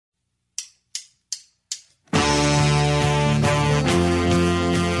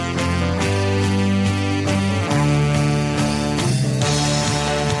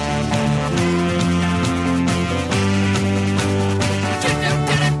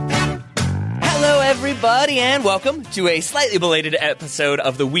everybody, and welcome to a slightly belated episode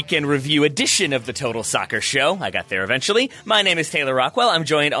of the Weekend Review edition of the Total Soccer Show. I got there eventually. My name is Taylor Rockwell. I'm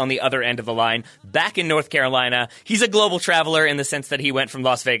joined on the other end of the line, back in North Carolina. He's a global traveler in the sense that he went from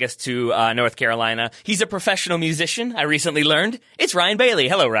Las Vegas to North Carolina. He's a professional musician, I recently learned. It's Ryan Bailey.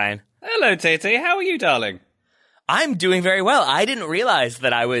 Hello, Ryan. Hello, Tate. How are you, darling? I'm doing very well. I didn't realize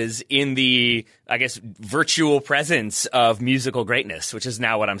that I was in the, virtual presence of musical greatness, which is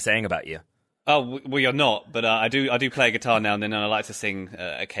now what I'm saying about you. Oh, well, you're not, but I do play guitar now and then, and I like to sing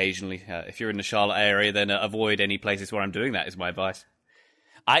occasionally. If you're in the Charlotte area, then avoid any places where I'm doing that, is my advice.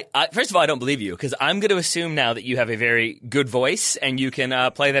 I first of all, I don't believe you, because I'm going to assume now that you have a very good voice and you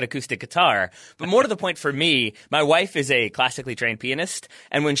can play that acoustic guitar. But more to the point for me, my wife is a classically trained pianist,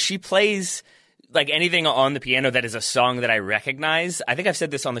 and when she plays like anything on the piano that is a song that I recognize, I think I've said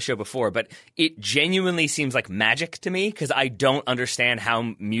this on the show before, but it genuinely seems like magic to me because I don't understand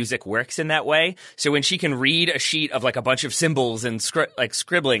how music works in that way. So when she can read a sheet of like a bunch of symbols and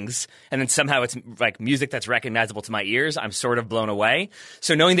scribblings, and then somehow it's like music that's recognizable to my ears, I'm sort of blown away.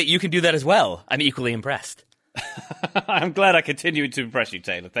 So knowing that you can do that as well, I'm equally impressed. I'm glad I continue to impress you,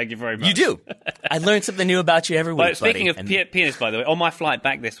 Taylor. Thank you very much. You do. I learned something new about you every week, But speaking of pianists, by the way, on my flight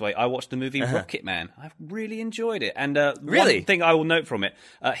back this way, I watched the movie Rocket Man. I really enjoyed it. And really? One thing I will note from it,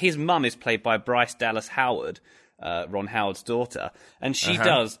 his mum is played by Bryce Dallas Howard, Ron Howard's daughter. And she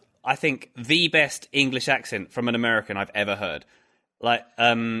does, I think, the best English accent from an American I've ever heard. Like,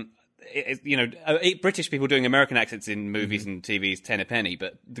 British people doing American accents in movies and TVs, 10 a penny,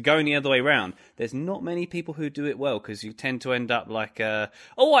 but going the other way around, there's not many people who do it well, because you tend to end up like,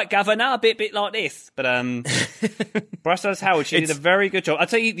 all right, Governor, a bit like this. But Bryce Dallas Howard, she did a very good job. I'll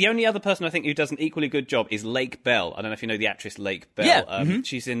tell you, the only other person I think who does an equally good job is Lake Bell. I don't know if you know the actress Lake Bell. Yeah.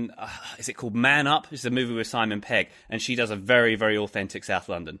 She's in, is it called Man Up? It's a movie with Simon Pegg, and she does a very, very authentic South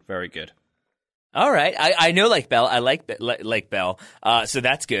London. Very good. All right. I know Lake Bell. I like Lake Bell. So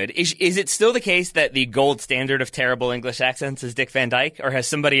that's good. Is it still the case that the gold standard of terrible English accents is Dick Van Dyke, or has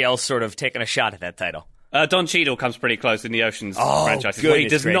somebody else sort of taken a shot at that title? Don Cheadle comes pretty close in the Oceans franchise. He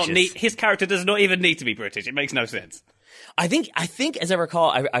does not need, his character does not even need to be British. It makes no sense. I think, as I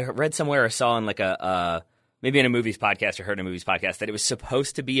recall, I read somewhere or saw in like maybe in a movies podcast or heard in a movies podcast that it was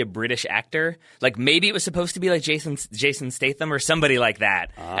supposed to be a British actor. Like maybe it was supposed to be like Jason Statham or somebody like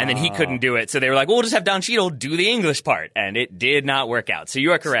that. And then he couldn't do it. So they were like, well, we'll just have Don Cheadle do the English part. And it did not work out. So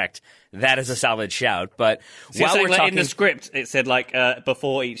you are correct. That is a solid shout. But while we're talking... in the script, it said like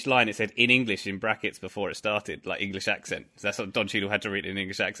before each line, it said in English in brackets before it started, like English accent. So that's what Don Cheadle had to read in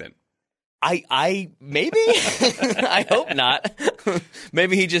English accent. I maybe I hope not.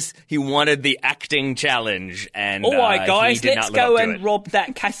 Maybe he wanted the acting challenge, and all right, guys, let's go and rob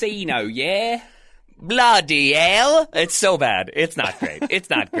that casino. Yeah, bloody hell! It's so bad. It's not great.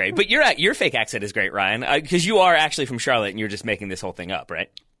 It's not great. But your fake accent is great, Ryan, because you are actually from Charlotte, and you're just making this whole thing up, right?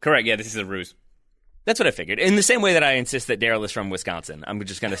 Correct. Yeah, this is a ruse. That's what I figured. In the same way that I insist that Daryl is from Wisconsin. I'm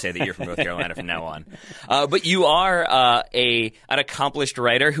just going to say that you're from North Carolina from now on. But you are an accomplished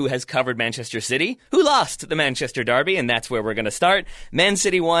writer who has covered Manchester City, who lost the Manchester Derby, and that's where we're going to start. Man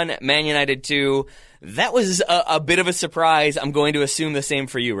City 1, Man United 2. That was a bit of a surprise. I'm going to assume the same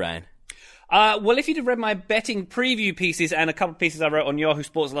for you, Ryan. Well, if you'd have read my betting preview pieces and a couple of pieces I wrote on Yahoo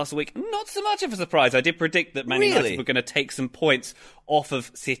Sports last week, not so much of a surprise. I did predict that Man United were going to take some points off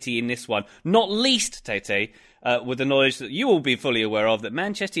of City in this one. Not least, Tate, with the knowledge that you will be fully aware of, that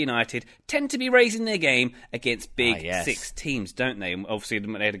Manchester United tend to be raising their game against big six teams, don't they? And obviously,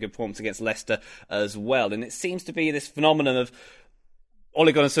 they had a good performance against Leicester as well. And it seems to be this phenomenon of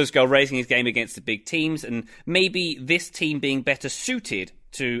Ole Gunnar Solskjaer raising his game against the big teams, and maybe this team being better suited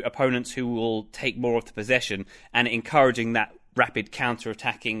to opponents who will take more of the possession and encouraging that rapid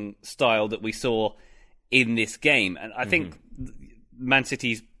counter-attacking style that we saw in this game. And I think Man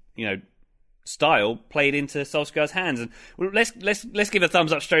City's, style played into Solskjaer's hands. And let's give a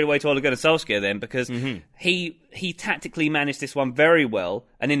thumbs up straight away to Ole Gunnar Solskjaer then, because he tactically managed this one very well,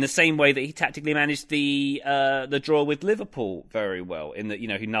 and in the same way that he tactically managed the draw with Liverpool very well, in that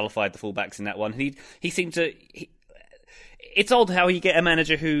he nullified the fullbacks in that one. He seemed to. It's odd how you get a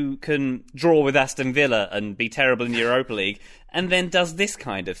manager who can draw with Aston Villa and be terrible in the Europa League, and then does this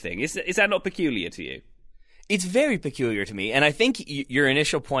kind of thing. Is that not peculiar to you? It's very peculiar to me, and I think your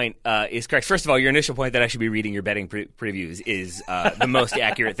initial point is correct. First of all, your initial point that I should be reading your betting previews is the most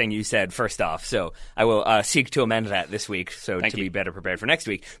accurate thing you said, first off. So I will seek to amend that this week to be better prepared for next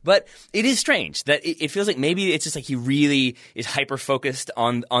week. But it is strange that it feels like maybe it's just like he really is hyper-focused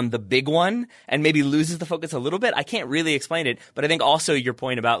on the big one and maybe loses the focus a little bit. I can't really explain it, but I think also your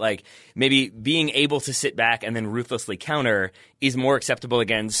point about like maybe being able to sit back and then ruthlessly counter is more acceptable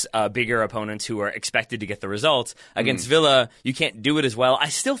against bigger opponents who are expected to get the results. Against Villa, you can't do it as well. I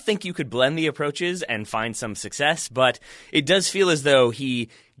still think you could blend the approaches and find some success, but it does feel as though he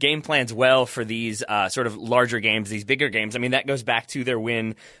game plans well for these sort of larger games, these bigger games. I mean, that goes back to their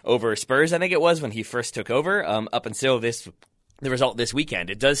win over Spurs, I think it was, when he first took over, up until the result this weekend.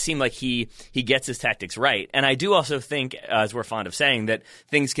 It does seem like he gets his tactics right. And I do also think, as we're fond of saying, that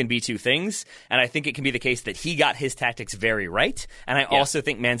things can be two things. And I think it can be the case that he got his tactics very right. And I also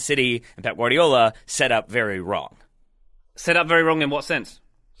think Man City and Pep Guardiola set up very wrong. Set up very wrong in what sense?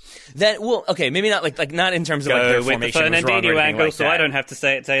 That, well, okay, maybe not like not in terms of like their formation was wrong or anything angle, like so that. I don't have to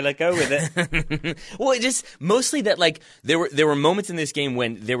say it, Taylor. Go with it. Well, it just mostly that like there were moments in this game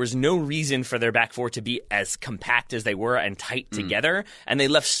when there was no reason for their back four to be as compact as they were and tight together, and they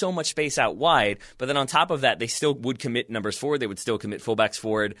left so much space out wide. But then on top of that, they still would commit numbers forward. They would still commit fullbacks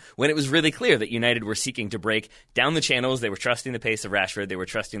forward when it was really clear that United were seeking to break down the channels. They were trusting the pace of Rashford. They were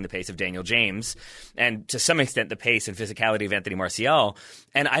trusting the pace of Daniel James, and to some extent the pace and physicality of Anthony Martial.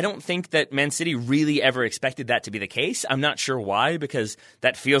 And I don't think that Man City really ever expected that to be the case. I'm not sure why, because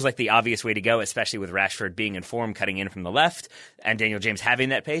that feels like the obvious way to go, especially with Rashford being in form, cutting in from the left, and Daniel James having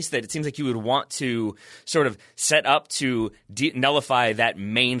that pace, that it seems like you would want to sort of set up to nullify that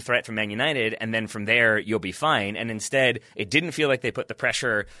main threat from Man United, and then from there you'll be fine. And instead, it didn't feel like they put the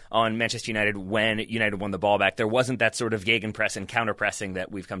pressure on Manchester United when United won the ball back. There wasn't that sort of gegenpress and counter-pressing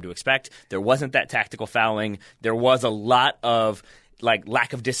that we've come to expect. There wasn't that tactical fouling. There was a lot of like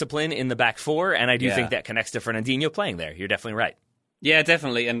lack of discipline in the back four, and I do think that connects to Fernandinho playing there. You're definitely right. Yeah,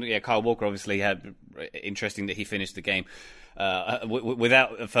 definitely. And Kyle Walker obviously had interesting that he finished the game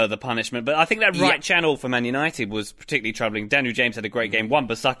without further punishment. But I think that right channel for Man United was particularly troubling. Daniel James had a great game.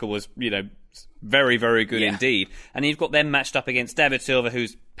 Wan-Bissaka was, very, very good indeed. And you've got them matched up against David Silva,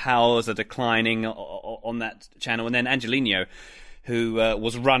 whose powers are declining on that channel, and then Angelino, who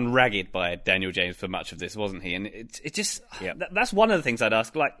was run ragged by Daniel James for much of this, wasn't he? And it just that's one of the things I'd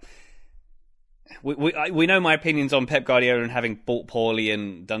ask. Like, we know my opinions on Pep Guardiola and having bought poorly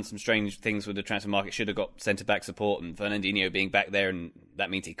and done some strange things with the transfer market. Should have got centre back support, and Fernandinho being back there, and that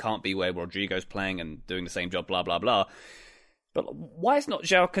means he can't be where Rodrigo's playing and doing the same job. Blah blah blah. But why is not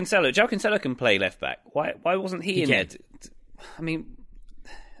João Cancelo? João Cancelo can play left back. Why wasn't he in there? I mean,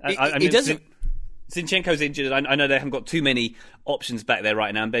 it doesn't. Zinchenko's injured. I know they haven't got too many options back there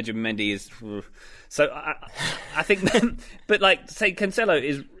right now, and Benjamin Mendy is. So I think, but like say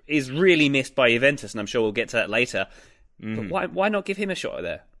Cancelo is really missed by Juventus, and I'm sure we'll get to that later. But why not give him a shot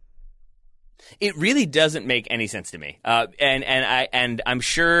there? It really doesn't make any sense to me, and I'm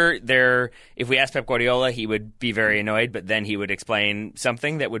sure if we asked Pep Guardiola, he would be very annoyed, but then he would explain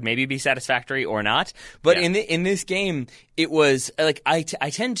something that would maybe be satisfactory or not. But in this game, it was like I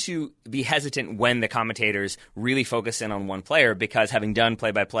tend to be hesitant when the commentators really focus in on one player, because having done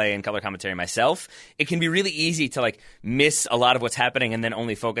play-by-play and color commentary myself, it can be really easy to like miss a lot of what's happening and then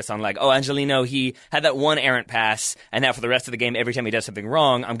only focus on like, oh, Angelino, he had that one errant pass, and now for the rest of the game, every time he does something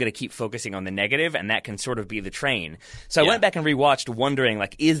wrong, I'm going to keep focusing on the negative, and that can sort of be the train. So I went back and rewatched, wondering,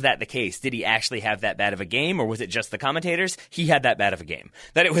 like, is that the case? Did he actually have that bad of a game, or was it just the commentators? He had that bad of a game.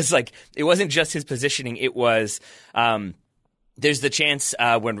 That it was like, it wasn't just his positioning, it was there's the chance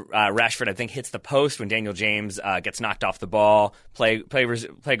when Rashford, I think, hits the post, when Daniel James gets knocked off the ball, play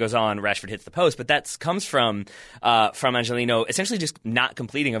goes on, Rashford hits the post, but that comes from Angelino essentially just not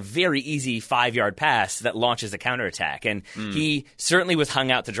completing a very easy 5-yard pass that launches a counterattack. And he certainly was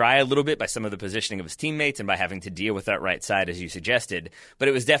hung out to dry a little bit by some of the positioning of his teammates and by having to deal with that right side, as you suggested. But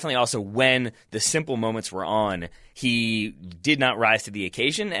it was definitely also when the simple moments were on, he did not rise to the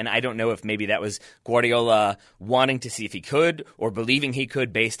occasion, and I don't know if maybe that was Guardiola wanting to see if he could, or believing he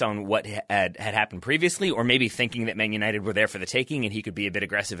could based on what had happened previously, or maybe thinking that Man United were there for the taking and he could be a bit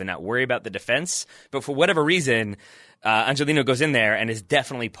aggressive and not worry about the defense. But for whatever reason, Angelino goes in there and is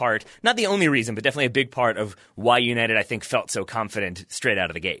definitely part, not the only reason, but definitely a big part of why United, I think, felt so confident straight out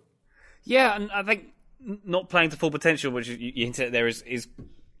of the gate. Yeah, and I think not playing to full potential, which you hinted at there, is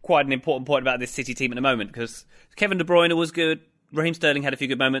quite an important point about this City team at the moment, because Kevin De Bruyne was good, Raheem Sterling had a few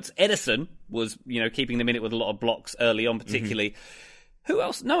good moments, Ederson was, keeping them in it with a lot of blocks early on, particularly. Who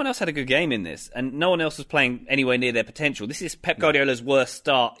else? No one else had a good game in this, and no one else was playing anywhere near their potential. This is Pep Guardiola's worst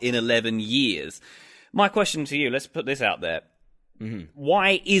start in 11 years. My question to you, let's put this out there.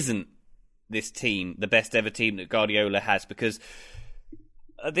 Why isn't this team the best ever team that Guardiola has? Because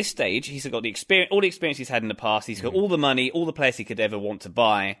at this stage, he's got the experience, all the experience he's had in the past. He's got all the money, all the players he could ever want to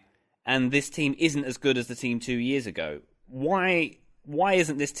buy, and this team isn't as good as the team 2 years ago. Why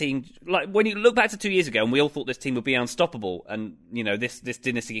isn't this team, like, when you look back to 2 years ago, and we all thought this team would be unstoppable, and this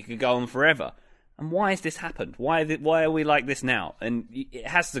dynasty could go on forever? And why has this happened? Why are we like this now? And it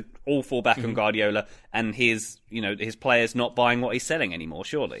has to all fall back on Guardiola and his players not buying what he's selling anymore,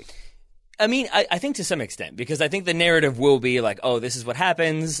 surely. I mean, I think to some extent, because I think the narrative will be like, oh, this is what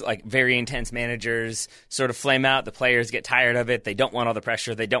happens. Like, very intense managers sort of flame out. The players get tired of it. They don't want all the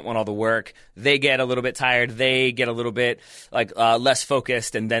pressure. They don't want all the work. They get a little bit tired. They get a little bit less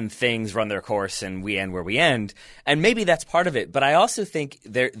focused, and then things run their course, and we end where we end. And maybe that's part of it. But I also think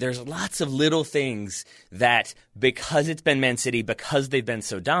there's lots of little things that, because it's been Man City, because they've been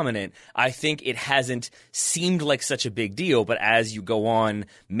so dominant, I think it hasn't seemed like such a big deal. But as you go on,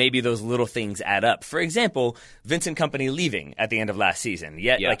 maybe those little things add up. For example, Vincent Kompany leaving at the end of last season.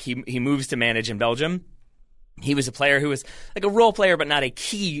 Like he moves to manage in Belgium. He was a player who was like a role player, but not a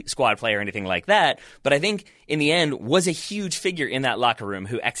key squad player or anything like that. But I think in the end was a huge figure in that locker room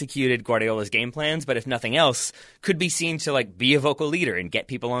who executed Guardiola's game plans, but if nothing else, could be seen to like be a vocal leader and get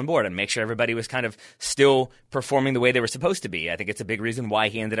people on board and make sure everybody was kind of still performing the way they were supposed to be. I think it's a big reason why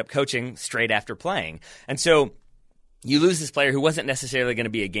he ended up coaching straight after playing. And so you lose this player who wasn't necessarily going to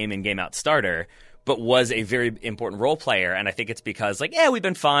be a game in, game out starter, but was a very important role player. And I think it's because, like, yeah, we've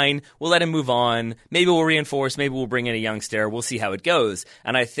been fine. We'll let him move on. Maybe we'll reinforce. Maybe we'll bring in a youngster. We'll see how it goes.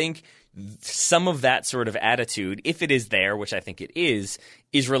 And I think some of that sort of attitude, if it is there, which I think it is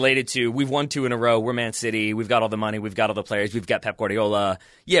related to, we've won 2 in a row, we're Man City, we've got all the money, we've got all the players, we've got Pep Guardiola.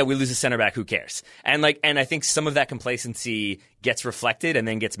 Yeah, we lose a center back, who cares? And I think some of that complacency gets reflected and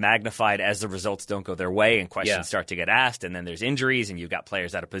then gets magnified as the results don't go their way and questions start to get asked, and then there's injuries and you've got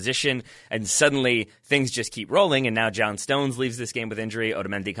players out of position, and suddenly things just keep rolling. And now John Stones leaves this game with injury,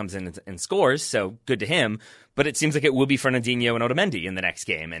 Otamendi comes in and scores, so good to him. But it seems like it will be Fernandinho and Otamendi in the next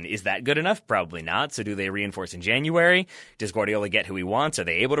game. And is that good enough? Probably not. So do they reinforce in January? Does Guardiola get who he wants? Are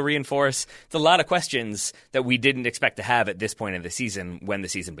they able to reinforce? It's a lot of questions that we didn't expect to have at this point in the season when the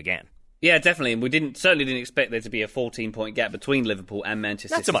season began. Yeah, definitely. And we certainly didn't expect there to be a 14-point gap between Liverpool and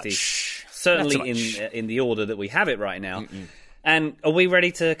Manchester Not so City. Much. Certainly Not so much. in the order that we have it right now. And are we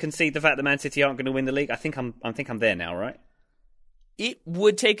ready to concede the fact that Man City aren't going to win the league? I think I'm there now, right? It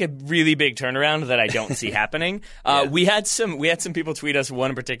would take a really big turnaround that I don't see happening. We had some people tweet us,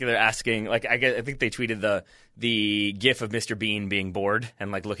 one in particular asking, like, I think they tweeted the gif of Mr. Bean being bored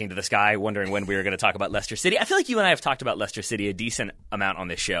and like looking to the sky, wondering when we were going to talk about Leicester City. I feel like you and I have talked about Leicester City a decent amount on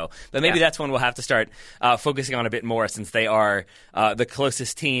this show, but maybe that's one we'll have to start focusing on a bit more, since they are the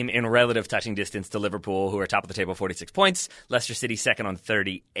closest team in relative touching distance to Liverpool, who are top of the table, 46 points. Leicester City second on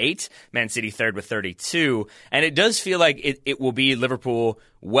 38. Man City third with 32. And it does feel like it will be Liverpool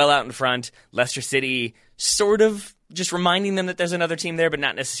well out in front. Leicester City sort of just reminding them that there's another team there, but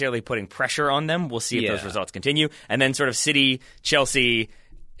not necessarily putting pressure on them. We'll see if those results continue. And then sort of City, Chelsea,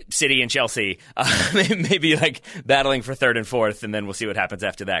 City and Chelsea, maybe like battling for third and fourth, and then we'll see what happens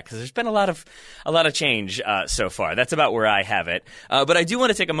after that, because there's been a lot of change so far. That's about where I have it. But I do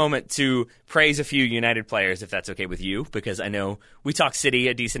want to take a moment to praise a few United players, if that's okay with you, because I know we talk City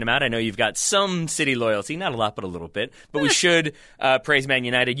a decent amount. I know you've got some City loyalty, not a lot, but a little bit. But we should praise Man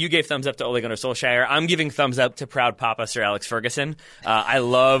United. You gave thumbs up to Ole Gunnar Solskjaer. I'm giving thumbs up to proud Papa Sir Alex Ferguson. I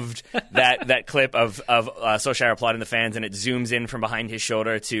loved that clip of Solskjaer applauding the fans, and it zooms in from behind his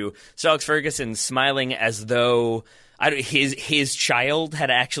shoulder to Sir Alex Ferguson smiling as though his child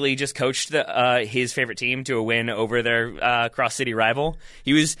had actually just coached his favorite team to a win over their cross-city rival.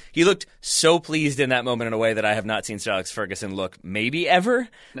 He looked so pleased in that moment in a way that I have not seen Sir Alex Ferguson look maybe ever.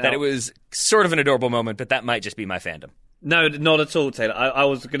 No. That it was sort of an adorable moment, but that might just be my fandom. No, not at all, Taylor. I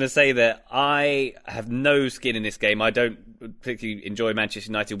was going to say that I have no skin in this game. I don't particularly enjoy Manchester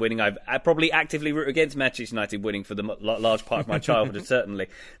United winning. I probably actively root against Manchester United winning for the large part of my childhood, certainly.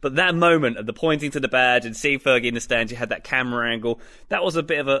 But that moment of the pointing to the badge and seeing Fergie in the stands, you had that camera angle, that was a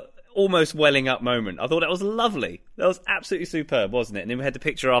bit of a almost welling up moment. I thought that was lovely. That was absolutely superb, wasn't it? And then we had the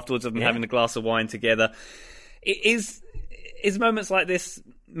picture afterwards of them having a glass of wine together. Is moments like this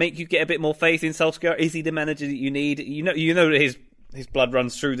make you get a bit more faith in Solskjaer? Is he the manager that you need? You know that his blood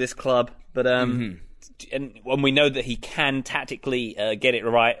runs through this club, but and when we know that he can tactically get it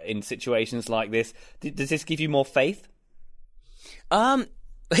right in situations like this, does this give you more faith?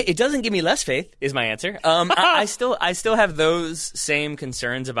 It doesn't give me less faith, is my answer. I still have those same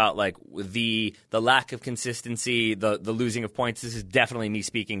concerns about like the lack of consistency, the losing of points. This is definitely me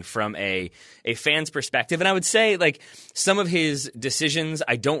speaking from a fan's perspective. And I would say like some of his decisions,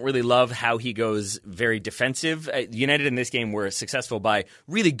 I don't really love how he goes very defensive. United in this game were successful by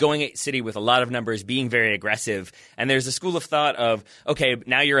really going at City with a lot of numbers, being very aggressive. And there's a school of thought of, okay,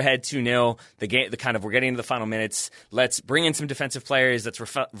 now you're ahead 2-0. The game, we're getting into the final minutes. Let's bring in some defensive players. Let's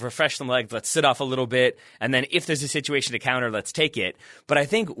refresh some legs, let's sit off a little bit, and then if there's a situation to counter, let's take it. But I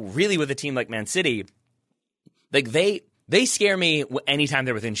think really with a team like Man City, like they scare me anytime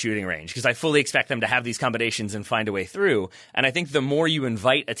they're within shooting range because I fully expect them to have these combinations and find a way through. And I think the more you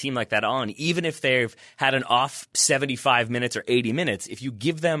invite a team like that on, even if they've had an off 75 minutes or 80 minutes, if you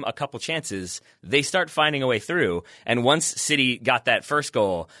give them a couple chances, they start finding a way through. And once City got that first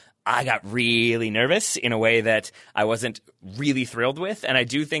goal, I got really nervous in a way that I wasn't really thrilled with. And I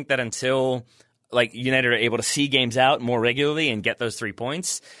do think that until United are able to see games out more regularly and get those 3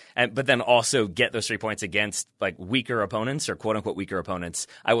 points, but then also get those 3 points against weaker opponents or quote unquote weaker opponents,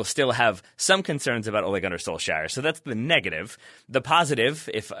 I will still have some concerns about Ole Gunnar Solskjaer. So that's the negative. The positive,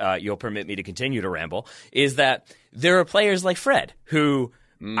 if you'll permit me to continue to ramble, is that there are players like Fred who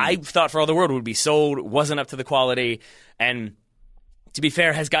I thought for all the world would be sold, wasn't up to the quality, and to be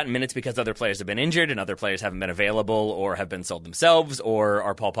fair, has gotten minutes because other players have been injured and other players haven't been available or have been sold themselves or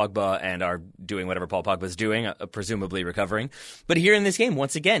are Paul Pogba and are doing whatever Paul Pogba's doing, presumably recovering. But here in this game,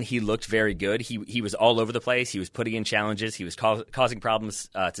 once again, he looked very good. He was all over the place. He was putting in challenges. He was causing problems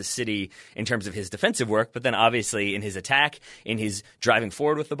to City in terms of his defensive work, but then obviously in his attack, in his driving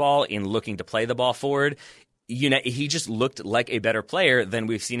forward with the ball, in looking to play the ball forward. He just looked like a better player than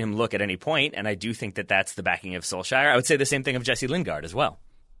we've seen him look at any point, and I do think that that's the backing of Solskjaer. I would say the same thing of Jesse Lingard as well.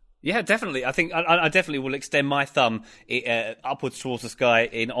 Yeah, definitely. I think I definitely will extend my thumb upwards towards the sky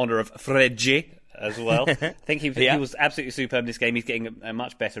in honour of Fredji as well. I think he was absolutely superb in this game. He's getting a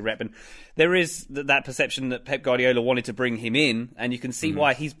much better rep, and there is that perception that Pep Guardiola wanted to bring him in, and you can see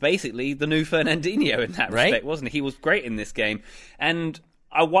why he's basically the new Fernandinho in that respect, wasn't he? He was great in this game, and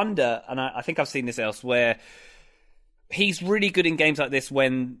I wonder, and I think I've seen this elsewhere, he's really good in games like this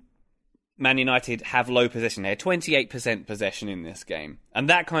when Man United have low possession. They had 28% possession in this game. And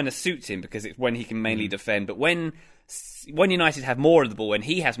that kind of suits him because it's when he can mainly defend. But when United have more of the ball, when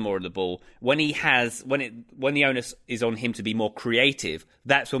he has more of the ball, when the onus is on him to be more creative,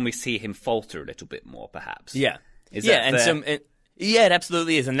 that's when we see him falter a little bit more, perhaps. Yeah. Is that fair? It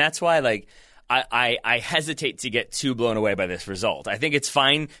absolutely is. And that's why, I hesitate to get too blown away by this result. I think it's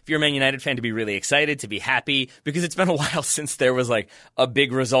fine if you're a Man United fan to be really excited, to be happy, because it's been a while since there was a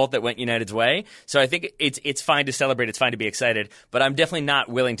big result that went United's way. So I think it's fine to celebrate, it's fine to be excited, but I'm definitely not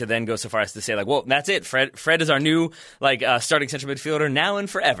willing to then go so far as to say well, that's it. Fred is our new starting central midfielder now and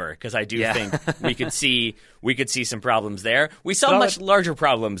forever, because I do think we could see some problems there. We saw much larger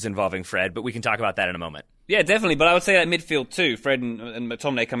problems involving Fred, but we can talk about that in a moment. Yeah, definitely. But I would say that midfield too, Fred and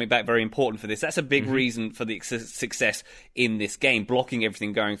McTominay coming back, very important for this. That's a big reason for the success in this game, blocking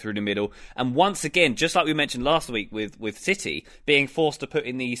everything going through the middle. And once again, just like we mentioned last week with City, being forced to put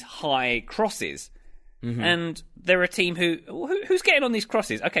in these high crosses. And they're a team who's getting on these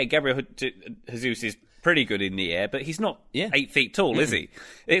crosses. Okay, Gabriel Jesus is pretty good in the air, but he's not 8 feet tall, is he?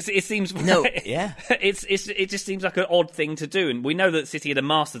 It seems it just seems like an odd thing to do. And we know that City are the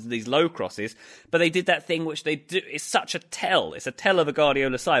masters of these low crosses, but they did that thing which they do. It's such a tell. It's a tell of a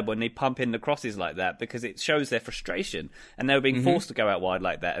Guardiola side when they pump in the crosses like that, because it shows their frustration, and they were being forced to go out wide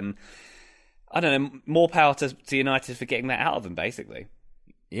like that. And I don't know, more power to United for getting that out of them, basically.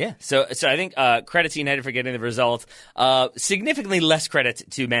 Yeah, so I think credit to United for getting the result. Significantly less credit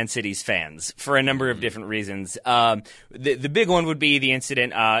to Man City's fans for a number of different reasons. The big one would be the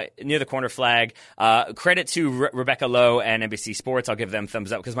incident near the corner flag. Credit to Rebecca Lowe and NBC Sports. I'll give them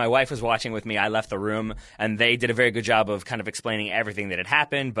thumbs up because my wife was watching with me. I left the room, and they did a very good job of kind of explaining everything that had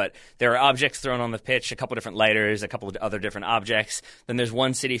happened. But there are objects thrown on the pitch, a couple different lighters, a couple of other different objects. Then there's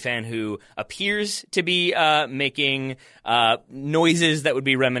one City fan who appears to be making noises that would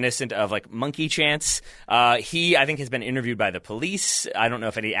be reminiscent of monkey chants. He, I think, has been interviewed by the police. I don't know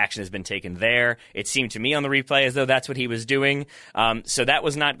if any action has been taken there. It seemed to me on the replay as though that's what he was doing. So that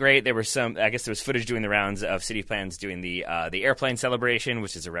was not great. There was there was footage doing the rounds of City fans doing the airplane celebration,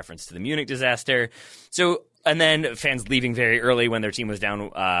 which is a reference to the Munich disaster. And then fans leaving very early when their team was down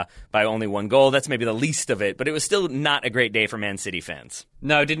by only one goal. That's maybe the least of it, but it was still not a great day for Man City fans.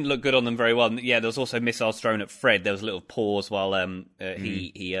 No, it didn't look good on them very well. Yeah, there was also missiles thrown at Fred. There was a little pause while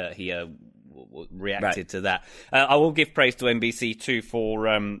he reacted to that. I will give praise to NBC too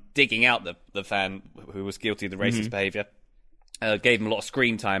for digging out the fan who was guilty of the racist behaviour. Gave him a lot of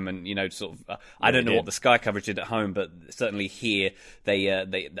screen time, and I don't know what the Sky coverage did at home, but certainly here they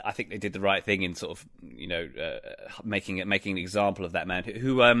I think they did the right thing in making an example of that man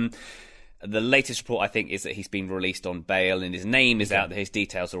who the latest report I think is that he's been released on bail and his name is out there, his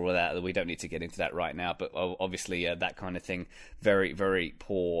details are all that. We don't need to get into that right now, but obviously that kind of thing, very, very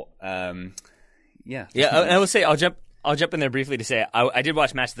poor. I will say I'll jump in there briefly to say I did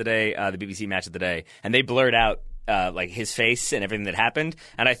watch Match of the Day, the BBC Match of the Day, and they blurred out like his face and everything that happened.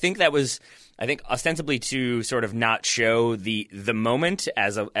 And I think that was, ostensibly to sort of not show the moment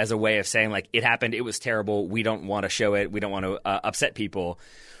as a way of saying, like, it happened, it was terrible, we don't want to show it, we don't want to upset people.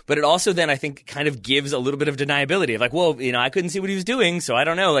 But it also then, I think, kind of gives a little bit of deniability of like, well, I couldn't see what he was doing, so I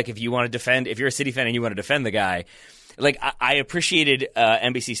don't know. Like, if you're a City fan and you want to defend the guy, like, I appreciated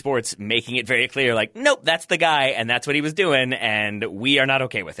NBC Sports making it very clear, like, nope, that's the guy, and that's what he was doing, and we are not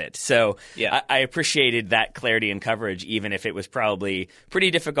okay with it. So yeah. I appreciated that clarity and coverage, even if it was probably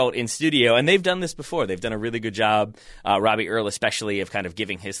pretty difficult in studio. And they've done this before. They've done a really good job, Robbie Earle especially, of kind of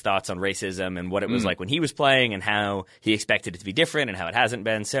giving his thoughts on racism and what it was like when he was playing and how he expected it to be different and how it hasn't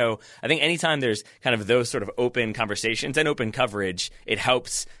been. So I think anytime there's kind of those sort of open conversations and open coverage, it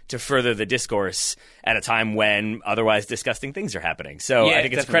helps to further the discourse at a time when otherwise disgusting things are happening. So yeah, I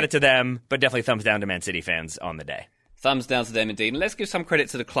think it's a credit to them, but definitely thumbs down to Man City fans on the day. Thumbs down to them indeed. And let's give some credit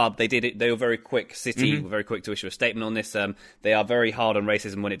to the club. They did it. They were very quick. City were very quick to issue a statement on this. They are very hard on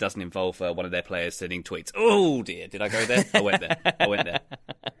racism when it doesn't involve one of their players sending tweets. Oh dear, did I go there? I went there.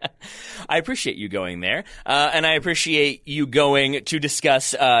 I appreciate you going there. And I appreciate you going to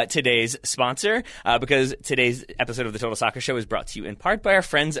discuss today's sponsor, because today's episode of the Total Soccer Show is brought to you in part by our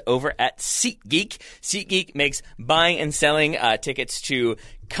friends over at SeatGeek. SeatGeek makes buying and selling tickets to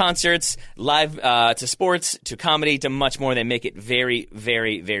concerts, live to sports, to comedy, to much more. They make it very,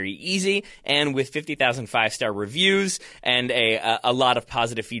 very, very easy. And with 50,000 5-star reviews and a lot of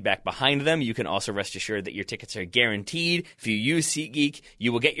positive feedback behind them, you can also rest assured that your tickets are guaranteed. If you use SeatGeek,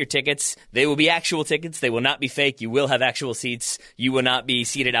 you will get your tickets. They will be actual tickets. They will not be fake. You will have actual seats. You will not be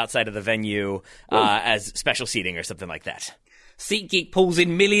seated outside of the venue as special seating or something like that. SeatGeek pulls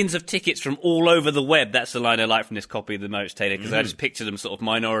in millions of tickets from all over the web. That's the line I like from this copy the most, Taylor, because I just picture them sort of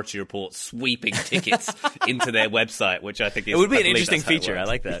Minority Report sweeping tickets into their website, which I think is... It would be an interesting feature. I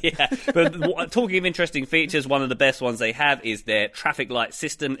like that. Yeah, but talking of interesting features, one of the best ones they have is their traffic light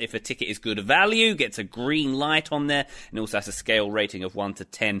system. If a ticket is good value, gets a green light on there, and also has a scale rating of 1 to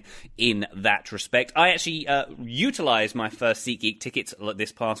 10 in that respect. I actually utilised my first SeatGeek tickets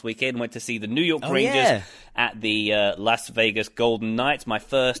this past weekend, went to see the New York Rangers at the Las Vegas Golden Knights, my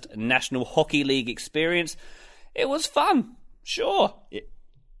first National Hockey League experience. It was fun, sure.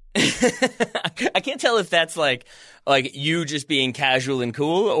 I can't tell if that's like you just being casual and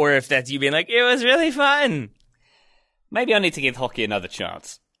cool, or if that's you being like, it was really fun. Maybe I need to give hockey another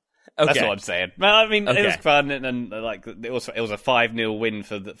chance. Okay. That's what I'm saying. Well, I mean, it was fun, and like it was a 5-0 win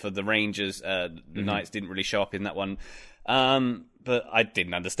for the Rangers. The Knights didn't really show up in that one. But I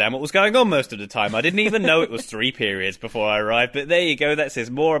didn't understand what was going on most of the time. I didn't even know it was 3 periods before I arrived. But there you go. That says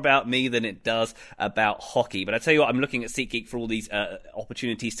more about me than it does about hockey. But I tell you what, I'm looking at SeatGeek for all these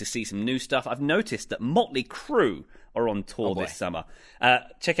opportunities to see some new stuff. I've noticed that Motley Crue are on tour this summer.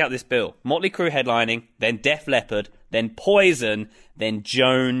 Check out this bill. Motley Crue headlining, then Def Leppard, then Poison, then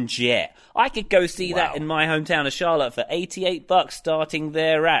Joan Jett. I could go see that in my hometown of Charlotte for $88 starting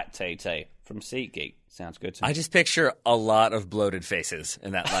there at Tay from SeatGeek. Sounds good to me. I just picture a lot of bloated faces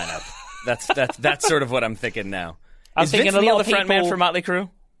in that lineup. That's sort of what I'm thinking now. Is Vince Neil the front man for Motley Crue?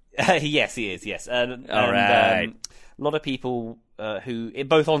 Yes, he is, yes. All right. A lot of people who,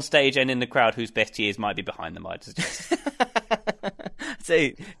 both on stage and in the crowd, whose best years might be behind them, I'd suggest. I'd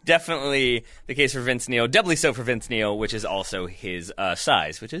say definitely the case for Vince Neil, doubly so for Vince Neil, which is also his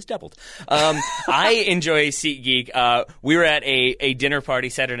size, which is doubled. I enjoy SeatGeek. We were at a dinner party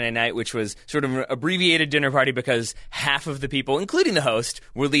Saturday night, which was sort of an abbreviated dinner party because half of the people, including the host,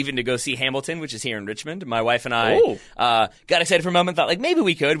 were leaving to go see Hamilton, which is here in Richmond. My wife and I got excited for a moment, thought like maybe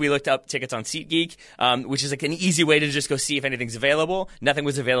we could. We looked up tickets on SeatGeek, which is like an easy way to just go see if anything's available. Nothing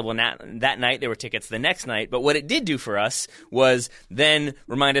was available that night. There were tickets the next night. But what it did do for us was then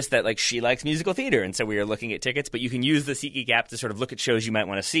remind us that like she likes musical theater, and so we were looking at tickets. But you can use the SeatGeek app to sort of look at shows you might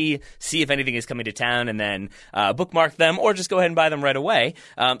want to see if anything is coming to town, and then bookmark them, or just go ahead and buy them right away.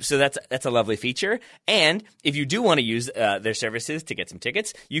 So that's a lovely feature. And if you do want to use their services to get some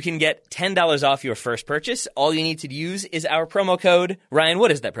tickets, you can get $10 off your first purchase. All you need to use is our promo code. Ryan,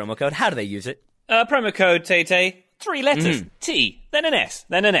 what is that promo code? How do they use it? Promo code Tay. 3 letters. T, then an S,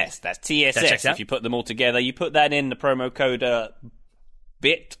 then an S. That's TSS. If you put them all together, you put that in the promo code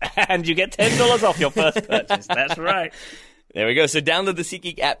BIT, and you get $10 off your first purchase. That's right. There we go. So download the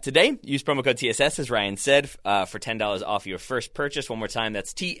SeatGeek app today. Use promo code TSS, as Ryan said, for $10 off your first purchase. One more time,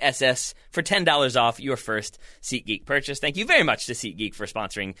 that's TSS for $10 off your first SeatGeek purchase. Thank you very much to SeatGeek for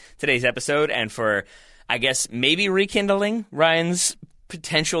sponsoring today's episode and for, I guess, maybe rekindling Ryan's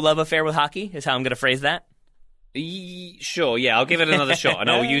potential love affair with hockey, is how I'm going to phrase that. Sure, yeah, I'll give it another shot, and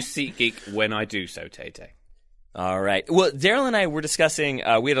I'll use SeatGeek when I do so, Tay. All right. Well, Daryl and I were discussing,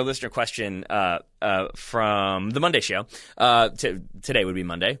 we had a listener question from the Monday show. Today would be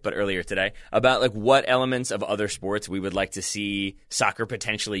Monday, but earlier today, about like what elements of other sports we would like to see soccer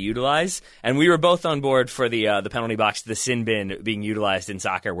potentially utilize. And we were both on board for the penalty box, the sin bin being utilized in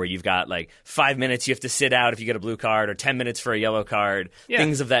soccer, where you've got like 5 minutes you have to sit out if you get a blue card, or 10 minutes for a yellow card,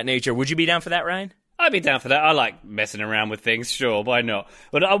 things of that nature. Would you be down for that, Ryan? I'd be down for that. I like messing around with things, sure, why not?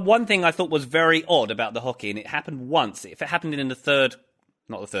 But one thing I thought was very odd about the hockey, and it happened once, if it happened in the third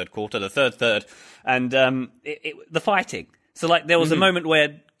quarter, the third, and the fighting. So, like, there was a moment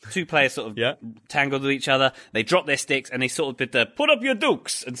where two players sort of tangled with each other, they dropped their sticks, and they sort of did the, put up your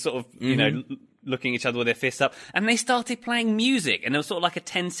dukes, and sort of, you know, looking at each other with their fists up, and they started playing music, and there was sort of like a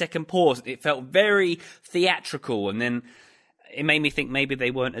 10-second pause. It felt very theatrical, and then it made me think maybe they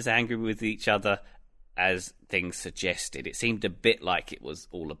weren't as angry with each other as things suggested. It seemed a bit like it was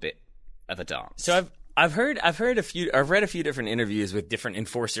all a bit of a dance. So I've read a few different interviews with different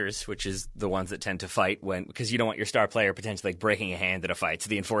enforcers, which is the ones that tend to fight because you don't want your star player potentially like breaking a hand at a fight. So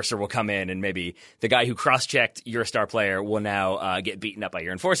the enforcer will come in, and maybe the guy who cross-checked your star player will now get beaten up by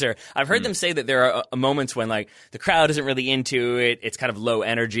your enforcer. I've heard them say that there are moments when like the crowd isn't really into it. It's kind of low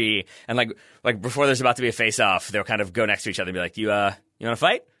energy, and like before there's about to be a face-off, they'll kind of go next to each other and be like, "You want to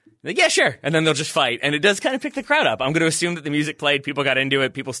fight?" Like, yeah, sure. And then they'll just fight. And it does kind of pick the crowd up. I'm going to assume that the music played, people got into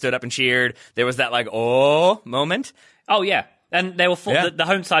it, people stood up and cheered. There was that, like, oh moment. Oh, yeah. And they were the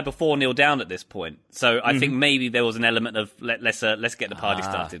home side were 4-0 down at this point. So I think maybe there was an element of let's get the party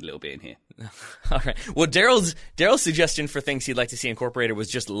started a little bit in here. All right. Well, Daryl's suggestion for things he'd like to see incorporated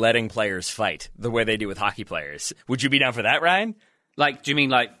was just letting players fight the way they do with hockey players. Would you be down for that, Ryan? Like, do you mean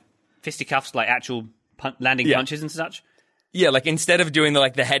like fisticuffs, like actual landing punches and such? Yeah, like instead of doing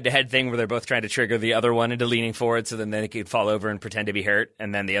the head-to-head thing where they're both trying to trigger the other one into leaning forward so then they could fall over and pretend to be hurt,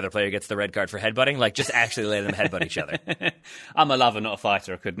 and then the other player gets the red card for headbutting, like just actually let them headbutt each other. I'm a lover, not a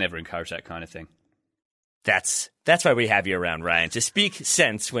fighter. I could never encourage that kind of thing. That's why we have you around, Ryan, to speak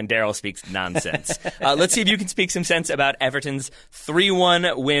sense when Daryl speaks nonsense. Let's see if you can speak some sense about Everton's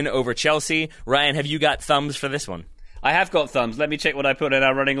 3-1 win over Chelsea. Ryan, have you got thumbs for this one? I have got thumbs. Let me check what I put in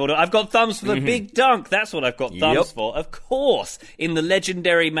our running order. I've got thumbs for the big dunk. That's what I've got thumbs for. Of course, in the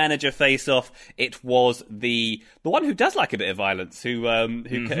legendary manager face-off, it was the one who does like a bit of violence, who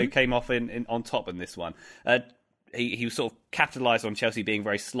came off on top in this one. He sort of capitalised on Chelsea being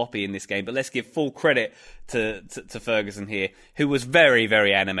very sloppy in this game, but let's give full credit to Ferguson here, who was very,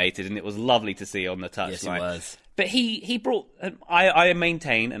 very animated, and it was lovely to see on the touchline. Yes, he was. But he brought. I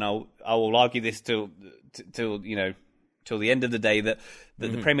maintain, and I will argue this till the end of the day, that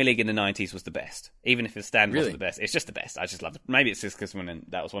the Premier League in the 90s was the best. Even if the stand wasn't the best. It's just the best. I just loved it. Maybe it's just because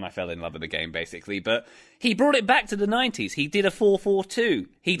that was when I fell in love with the game, basically. But he brought it back to the 90s. He did a 4-4-2.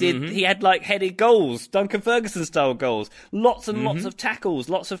 He had like headed goals, Duncan Ferguson style goals, lots and lots of tackles,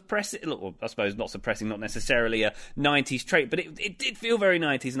 lots of pressing. Well, I suppose lots of pressing, not necessarily a 90s trait, but it did feel very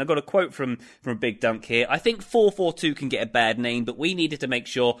 90s. And I got a quote from Big Dunk here. I think 4-4-2 can get a bad name, but we needed to make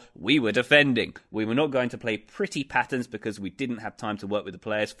sure we were defending. We were not going to play pretty patterns because we didn't have time to work with the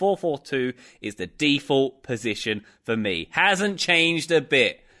players. 4-4-2 is the default position for me. Hasn't changed a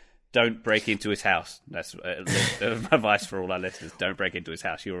bit. Don't break into his house. That's advice for all our listeners. Don't break into his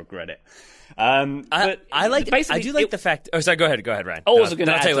house. You'll regret it. I do like the fact. Oh, sorry. Go ahead, Ryan. I was going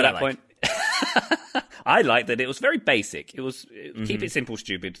to add to that point. I liked that it was very basic. It was keep it simple,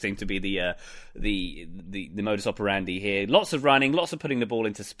 stupid seemed to be the modus operandi here. Lots of running, lots of putting the ball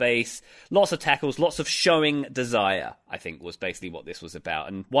into space, lots of tackles, lots of showing desire, I think was basically what this was about.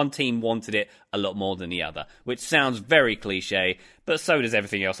 And one team wanted it a lot more than the other, which sounds very cliche, but so does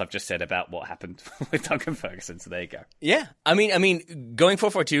everything else I've just said about what happened with Duncan Ferguson. So there you go. Yeah. I mean, going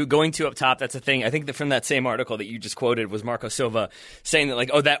 4-4-2, going 2 up top, that's a thing. I think that from that same article that you just quoted was Marco Silva saying that,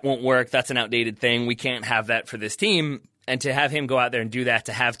 like, oh, that won't work. That's an outdated thing. We can't have that for this team. And to have him go out there and do that,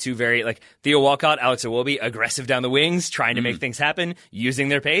 to have two very, like, Theo Walcott, Alex Iwobi, aggressive down the wings, trying to make things happen, using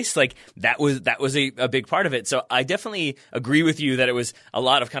their pace, like, that was a big part of it. So I definitely agree with you that it was a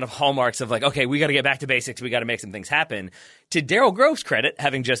lot of kind of hallmarks of, like, okay, we got to get back to basics, we got to make some things happen. To Daryl Grove's credit,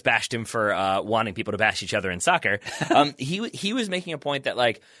 having just bashed him for wanting people to bash each other in soccer, he was making a point that,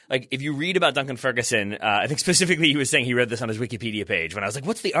 like if you read about Duncan Ferguson, I think specifically he was saying he read this on his Wikipedia page. When I was like,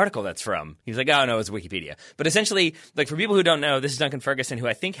 what's the article that's from? He was like, oh, no, it's Wikipedia. But essentially, like, for people who don't know, this is Duncan Ferguson, who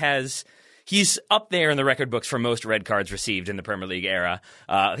I think he's up there in the record books for most red cards received in the Premier League era.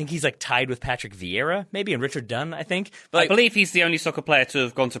 I think he's like tied with Patrick Vieira, maybe, and Richard Dunn, I think. But I believe he's the only soccer player to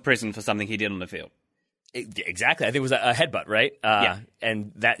have gone to prison for something he did on the field. Exactly. I think it was a headbutt, right? Yeah.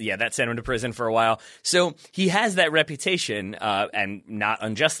 And that sent him to prison for a while. So he has that reputation, and not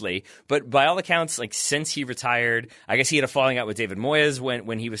unjustly. But by all accounts, like since he retired, I guess he had a falling out with David Moyes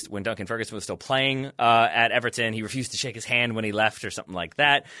when Duncan Ferguson was still playing at Everton. He refused to shake his hand when he left or something like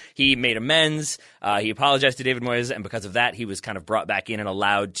that. He made amends. He apologized to David Moyes, and because of that, he was kind of brought back in and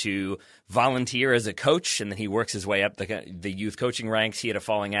allowed to volunteer as a coach, and then he works his way up the youth coaching ranks. He had a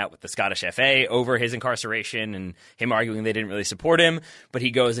falling out with the Scottish FA over his incarceration and him arguing they didn't really support him, but he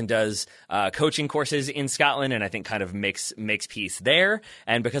goes and does coaching courses in Scotland, and I think kind of makes peace there.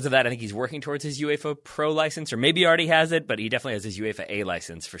 And because of that, I think he's working towards his UEFA Pro license, or maybe he already has it, but he definitely has his UEFA A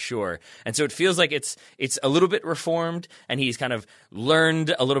license for sure. And so it feels like it's a little bit reformed, and he's kind of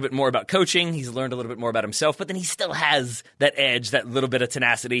learned a little bit more about coaching. He's learned a little bit more about himself, but then he still has that edge, that little bit of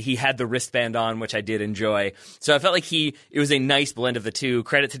tenacity. He had the wristband on, which I did enjoy. So I felt like it was a nice blend of the two.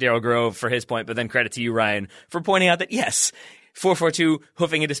 Credit to Daryl Grove for his point, but then credit to you, Ryan, for pointing out that yes, 4-4-2,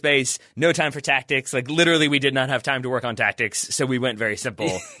 hoofing into space, no time for tactics. Like literally we did not have time to work on tactics, so we went very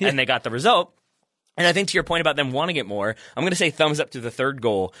simple and they got the result. And I think to your point about them wanting it more, I'm going to say thumbs up to the third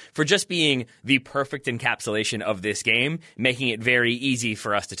goal for just being the perfect encapsulation of this game, making it very easy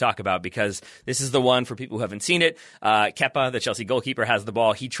for us to talk about, because this is the one for people who haven't seen it. Kepa, the Chelsea goalkeeper, has the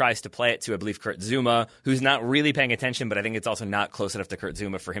ball. He tries to play it to, I believe, Kurt Zuma, who's not really paying attention, but I think it's also not close enough to Kurt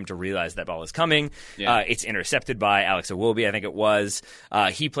Zuma for him to realize that ball is coming. Yeah. It's intercepted by Alex Iwobi, I think it was.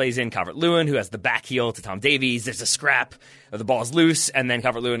 He plays in Calvert-Lewin, who has the back heel to Tom Davies. There's a scrap. The ball's loose, and then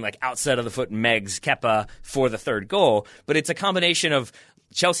Calvert-Lewin, like outside of the foot, megs Kepa for the third goal. But it's a combination of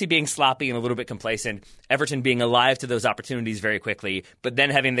Chelsea being sloppy and a little bit complacent, Everton being alive to those opportunities very quickly, but then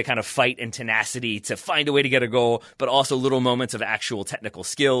having the kind of fight and tenacity to find a way to get a goal, but also little moments of actual technical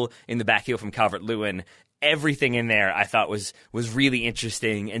skill in the back heel from Calvert-Lewin. Everything in there I thought was really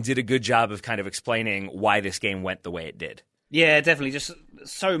interesting and did a good job of kind of explaining why this game went the way it did. Yeah, definitely. Just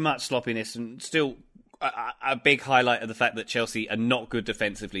so much sloppiness, and still a big highlight of the fact that Chelsea are not good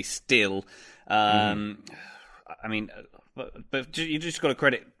defensively still. I mean, but you just got to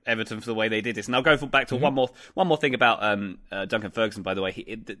credit Everton for the way they did this. And I'll go back to one more thing about Duncan Ferguson. By the way,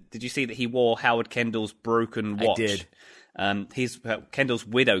 did you see that he wore Howard Kendall's broken watch? I did. Kendall's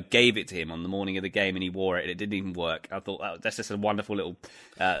widow gave it to him on the morning of the game, and he wore it, and it didn't even work. I thought that's just a wonderful little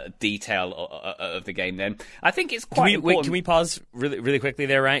detail of the game. Then I think it's quite important. Can we pause really quickly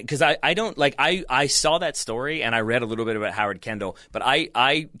there, Ryan? Because I don't like I saw that story and I read a little bit about Howard Kendall, but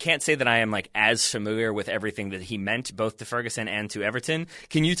I can't say that I am like as familiar with everything that he meant both to Ferguson and to Everton.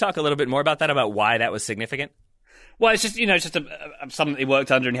 Can you talk a little bit more about that, about why that was significant? Well, it's just, someone that he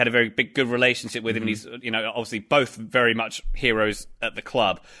worked under and he had a very good relationship with him. And he's, obviously both very much heroes at the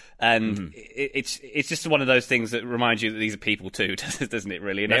club. And it's just one of those things that reminds you that these are people too, doesn't it,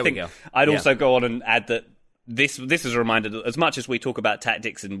 really? And I think I'd also go on and add that this is a reminder that as much as we talk about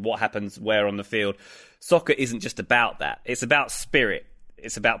tactics and what happens where on the field, soccer isn't just about that. It's about spirit.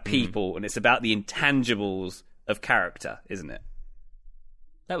 It's about people. And it's about the intangibles of character, isn't it?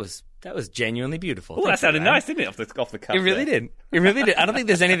 That was genuinely beautiful. Oh, that sounded nice, didn't it? Off the cuff. It really did. It really did. I don't think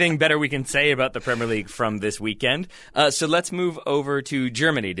there's anything better we can say about the Premier League from this weekend. So let's move over to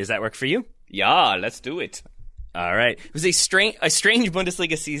Germany. Does that work for you? Yeah, let's do it. All right. It was a strange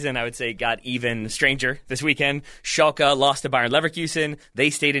Bundesliga season, I would say, got even stranger this weekend. Schalke lost to Bayern Leverkusen. They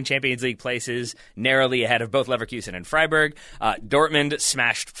stayed in Champions League places, narrowly ahead of both Leverkusen and Freiburg. Dortmund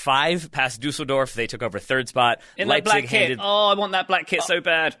smashed 5 past Dusseldorf. They took over third spot. In that black kit. Oh, I want that black kit so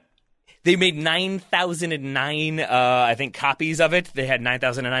bad. They made 9,009, I think, copies of it. They had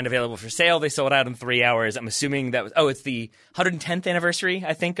 9,009 available for sale. They sold out in 3 hours. I'm assuming that was, it's the 110th anniversary,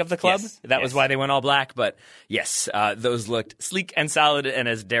 I think, of the club. Yes, that was why they went all black. But yes, those looked sleek and solid. And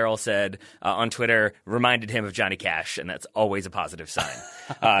as Daryl said on Twitter, reminded him of Johnny Cash. And that's always a positive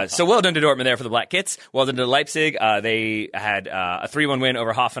sign. So well done to Dortmund there for the black kits. Well done to Leipzig. They had a 3-1 win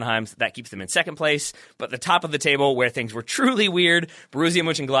over Hoffenheim. So that keeps them in second place. But the top of the table, where things were truly weird, Borussia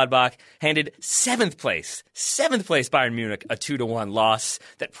Mönchengladbach handed seventh place Bayern Munich a 2-1 loss.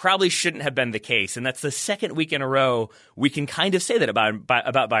 That probably shouldn't have been the case, and that's the second week in a row we can kind of say that about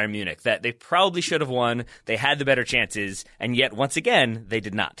Bayern Munich, that they probably should have won. They had the better chances, and yet once again they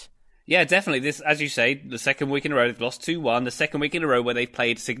did not. Yeah, definitely. This, as you say, the second week in a row they've lost 2-1. The second week in a row where they've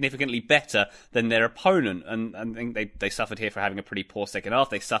played significantly better than their opponent, and I think they suffered here for having a pretty poor second half.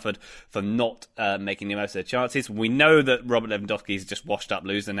 They suffered for not making the most of their chances. We know that Robert Lewandowski is just washed up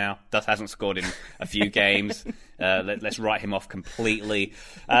loser now. Just hasn't scored in a few games. Let's write him off completely.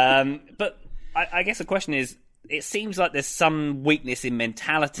 But I guess the question is, it seems like there's some weakness in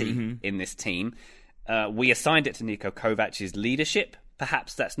mentality in this team. We assigned it to Niko Kovac's leadership.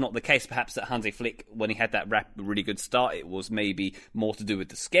 perhaps that's not the case. Perhaps that Hansi Flick, when he had that really good start, it was maybe more to do with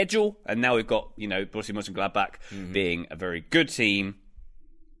the schedule. And now we've got, Borussia Mönchengladbach being a very good team.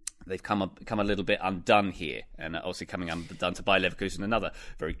 They've come a little bit undone here, and obviously coming undone to Bayer Leverkusen, another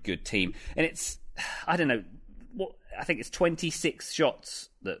very good team. And it's, I don't know, I think it's 26 shots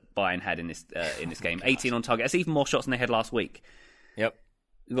that Bayern had in this game, 18 on target. That's even more shots than they had last week. Yep.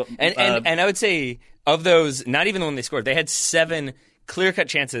 And I would say of those, not even the one they scored, they had 7 clear-cut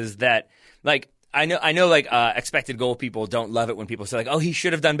chances that, like, I know, like, expected goal people don't love it when people say, like, oh, he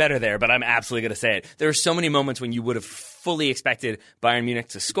should have done better there, but I'm absolutely going to say it. There are so many moments when you would have fully expected Bayern Munich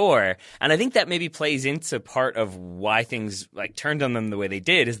to score, and I think that maybe plays into part of why things, like, turned on them the way they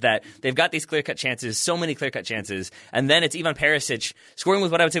did, is that they've got these clear-cut chances, so many clear-cut chances, and then it's Ivan Perisic scoring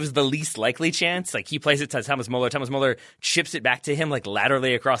with what I would say was the least likely chance. Like, he plays it to Thomas Muller. Thomas Muller chips it back to him, like,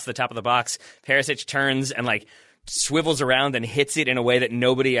 laterally across the top of the box. Perisic turns and, like, swivels around and hits it in a way that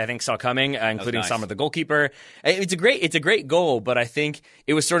nobody, I think, saw coming, including Sommer, the goalkeeper. It's a great goal, but I think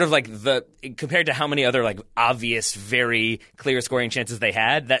it was sort of like compared to how many other, like, obvious, very clear scoring chances they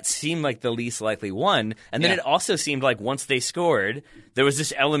had, that seemed like the least likely one. And then it also seemed like once they scored, there was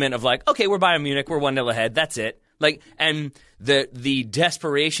this element of, like, okay, we're Bayern Munich, we're 1-0 ahead, that's it. Like, and the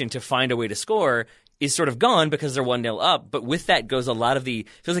desperation to find a way to score is sort of gone because they're 1-0 up, but with that goes a lot of feels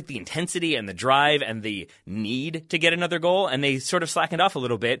like the intensity and the drive and the need to get another goal, and they sort of slackened off a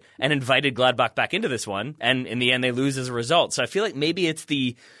little bit and invited Gladbach back into this one, and in the end they lose as a result. So I feel like maybe it's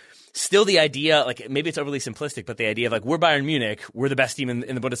still the idea, like, maybe it's overly simplistic, but the idea of, like, we're Bayern Munich, we're the best team in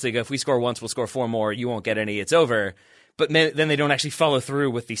the Bundesliga, if we score once, we'll score 4 more, you won't get any, it's over. But then they don't actually follow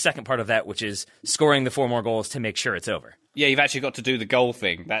through with the second part of that, which is scoring the 4 more goals to make sure it's over. Yeah, you've actually got to do the goal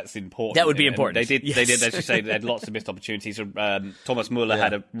thing. That's important. That would be important. They did, as you say, they had lots of missed opportunities. Thomas Muller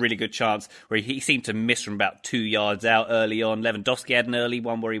had a really good chance where he seemed to miss from about 2 yards out early on. Lewandowski had an early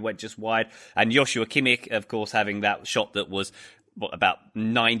one where he went just wide. And Joshua Kimmich, of course, having that shot that was about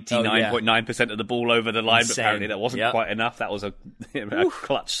 99.9% of the ball over the line, but apparently that wasn't quite enough. That was a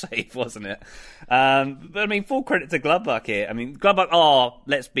clutch save, wasn't it? But I mean, full credit to Gladbach here. I mean, Gladbach are,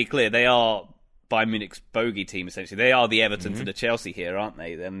 let's be clear, they are Bayern Munich's bogey team, essentially. They are the Everton to the Chelsea here, aren't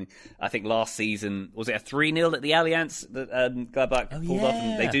they? I think last season, was it a 3-0 at the Allianz that Gladbach pulled off?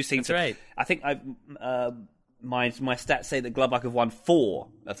 And they do seem to. Right. I think my stats say that Gladbach have won 4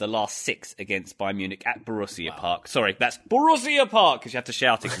 of the last 6 against Bayern Munich at Borussia Park. Sorry, that's Borussia Park, because you have to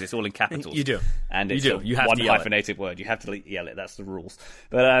shout it because it's all in capitals. You do. And it's you have one to yell hyphenated word. You have to yell it. That's the rules.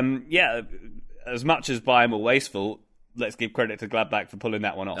 But as much as Bayern were wasteful, let's give credit to Gladbach for pulling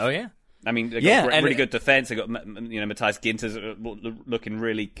that one off. Oh, yeah. I mean, they got really good defense. They got, Matthias Ginter's looking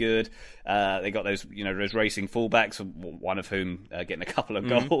really good. They got those racing fullbacks, one of whom getting a couple of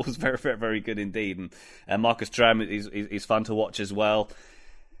goals. Very, very, very good indeed. And Marcus Thuram is fun to watch as well.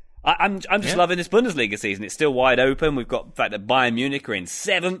 I'm just loving this Bundesliga season. It's still wide open. We've got the fact that Bayern Munich are in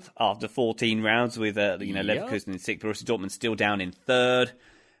 7th after 14 rounds with Leverkusen in 6th. Borussia Dortmund still down in 3rd.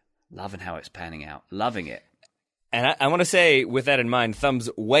 Loving how it's panning out. Loving it. And I want to say, with that in mind, thumbs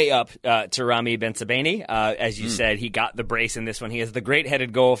way up to Rami Bensebaini. As you said, he got the brace in this one. He has the great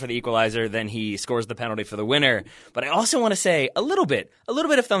headed goal for the equalizer. Then he scores the penalty for the winner. But I also want to say a little bit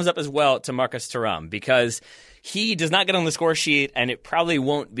of thumbs up as well to Marcus Thuram, because he does not get on the score sheet, and it probably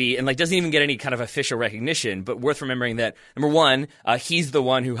won't be, and doesn't even get any kind of official recognition. But worth remembering that, number one, he's the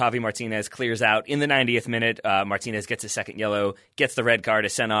one who Javi Martinez clears out in the 90th minute. Martinez gets his second yellow, gets the red card,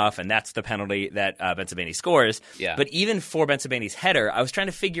 is sent off, and that's the penalty that Bensebaini scores. Yeah. But even for Bensebaini's header, I was trying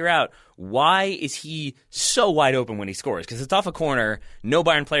to figure out, why is he so wide open when he scores? Because it's off a corner, no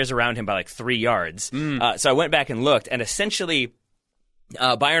Bayern players around him by 3 yards. So I went back and looked, and essentially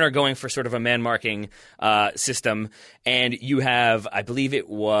Bayern are going for sort of a man-marking system, and you have, I believe it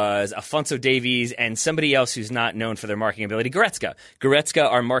was Afonso Davies and somebody else who's not known for their marking ability, Goretzka. Goretzka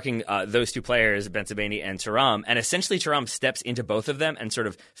are marking those two players, Bensebaini and Thuram, and essentially Thuram steps into both of them and sort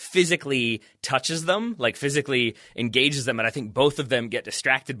of physically touches them, physically engages them, and I think both of them get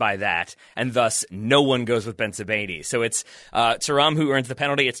distracted by that, and thus no one goes with Bensebaini. So it's Thuram who earns the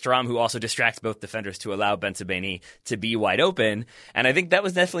penalty, it's Thuram who also distracts both defenders to allow Bensebaini to be wide open, and I think that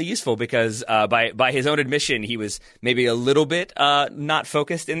was definitely useful because by his own admission, he was maybe a little bit not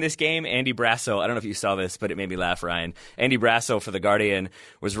focused in this game. Andy Brassel, I don't know if you saw this, but it made me laugh, Ryan. Andy Brassel for The Guardian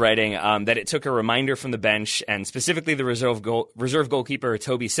was writing that it took a reminder from the bench, and specifically the reserve goalkeeper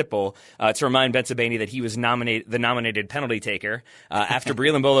Toby Sippel, to remind Bensebaini that he was the nominated penalty taker. After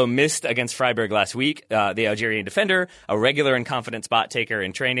Breel Embolo missed against Freiburg last week, the Algerian defender, a regular and confident spot taker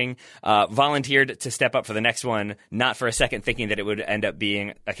in training, volunteered to step up for the next one, not for a second thinking that it would end up up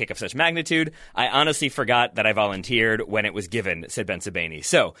being a kick of such magnitude. I honestly forgot that I volunteered when it was given, said Ben Sebaini.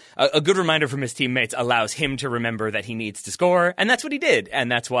 So a good reminder from his teammates allows him to remember that he needs to score, and that's what he did.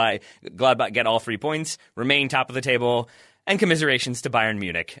 And that's why Gladbach get all 3 points, remain top of the table, and commiserations to Bayern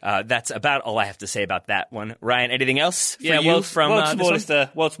Munich. That's about all I have to say about that one. Ryan, anything else for you from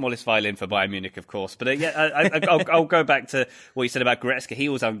world's smallest violin for Bayern Munich, of course. But I'll go back to what you said about Goretzka. He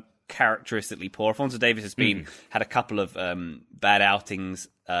was uncharacteristically poor. Alphonso Davies has had a couple of bad outings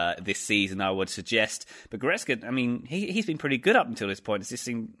this season, I would suggest. But Goretzka, I mean, he's been pretty good up until this point. It's just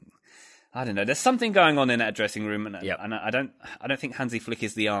seemed, I don't know. There's something going on in that dressing room, and I don't think Hansi Flick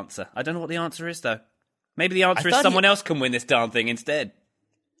is the answer. I don't know what the answer is, though. Maybe the answer is someone else can win this darn thing instead.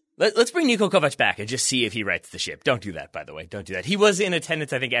 Let's bring Niko Kovac back and just see if he rights the ship. Don't do that, by the way. Don't do that. He was in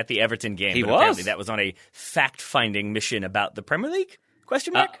attendance, I think, at the Everton game. Apparently that was on a fact-finding mission about the Premier League?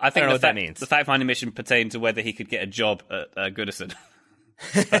 Question mark? I think don't know what that means. The fact-finding mission pertained to whether he could get a job at Goodison.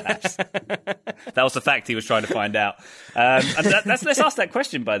 Perhaps. That was the fact he was trying to find out. Let's ask that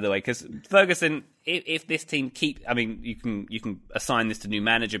question, by the way, because Ferguson, if this team you can assign this to new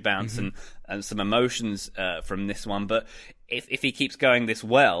manager bounce and some emotions from this one, but if he keeps going this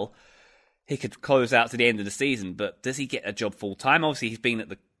well, he could close out to the end of the season. But does he get a job full time? Obviously, he's been at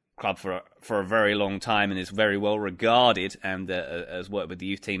the club for a very long time and is very well regarded, and has worked with the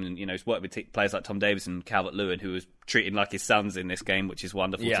youth team, and he's worked with players like Tom Davies and Calvert-Lewin, who was treated like his sons in this game, which is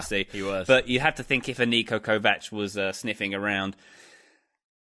wonderful to see. He was. But you have to think if a Niko Kovac was sniffing around,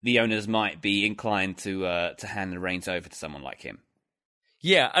 the owners might be inclined to hand the reins over to someone like him.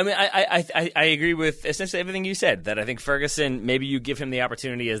 Yeah, I mean, I agree with essentially everything you said, that I think Ferguson, maybe you give him the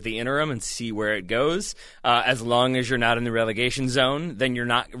opportunity as the interim and see where it goes. As long as you're not in the relegation zone, then you're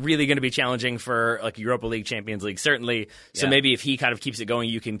not really going to be challenging for like Europa League, Champions League, certainly. So maybe if he kind of keeps it going,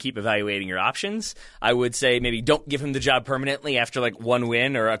 you can keep evaluating your options. I would say maybe don't give him the job permanently after like one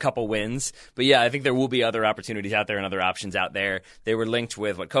win or a couple wins. But yeah, I think there will be other opportunities out there and other options out there. They were linked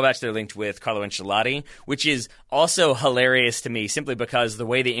with Kovac, they're linked with Carlo Ancelotti, which is also hilarious to me simply because the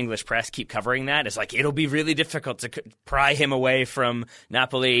way the English press keep covering that is like, it'll be really difficult to pry him away from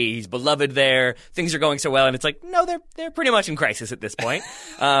Napoli. He's beloved there. Things are going so well. And it's like, no, they're pretty much in crisis at this point.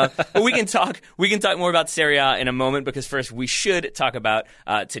 But we can talk more about Serie A in a moment, because first we should talk about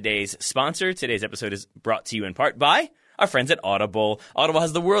today's sponsor. Today's episode is brought to you in part by our friends at Audible. Audible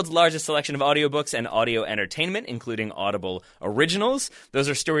has the world's largest selection of audiobooks and audio entertainment, including Audible Originals. Those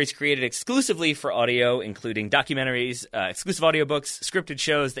are stories created exclusively for audio, including documentaries, exclusive audiobooks, scripted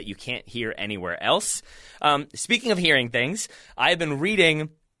shows that you can't hear anywhere else. Speaking of hearing things, I've been reading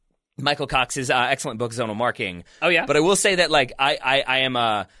Michael Cox's excellent book, Zonal Marking. Oh, yeah? But I will say that, like, I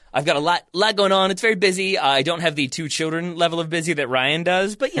am... I've got a lot going on. It's very busy. I don't have the 2 children level of busy that Ryan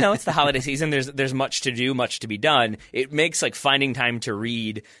does, but it's the holiday season. There's much to do, much to be done. It makes like finding time to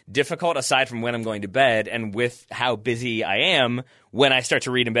read difficult, aside from when I'm going to bed. And with how busy I am, when I start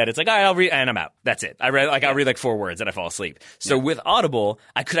to read in bed, it's like, all right, I'll read, and I'm out. That's it. I'll read like 4 words and I fall asleep. So with Audible,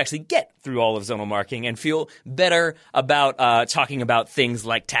 I could actually get through all of Zonal Marking and feel better about talking about things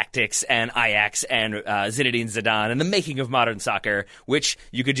like tactics and Ajax and Zinedine Zidane and the making of modern soccer, which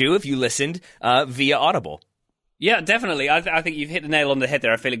you could do if you listened via Audible. Yeah, definitely. I think you've hit the nail on the head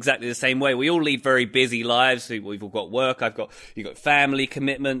there. I feel exactly the same way. We all lead very busy lives. We've all got work. You've got family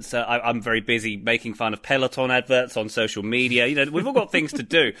commitments. I'm very busy making fun of Peloton adverts on social media. We've all got things to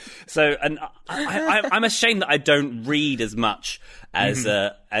do. So, and I'm ashamed that I don't read as much as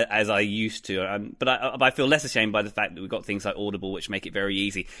I used to. But I feel less ashamed by the fact that we've got things like Audible, which make it very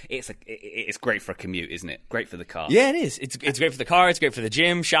easy. It's great for a commute, isn't it? Great for the car. Yeah, it is. It's great for the car. It's great for the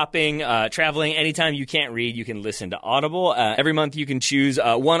gym, shopping, traveling. Anytime you can't read, you can listen to Audible. Every month you can choose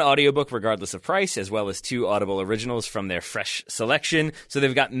one audiobook regardless of price, as well as 2 Audible originals from their fresh selection. So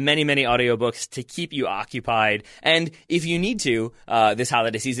they've got many, many audiobooks to keep you occupied. And if you need to, this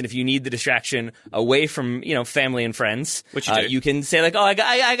holiday season, if you need the distraction away from, family and friends, which you can say like, oh,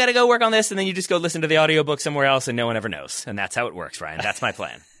 I got to go work on this, and then you just go listen to the audiobook somewhere else and no one ever knows. And that's how it works, Ryan. That's my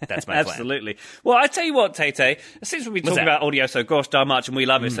plan. That's my plan. Absolutely. Well, I tell you what, Tay, since we've been talking about audio so gosh darn much and we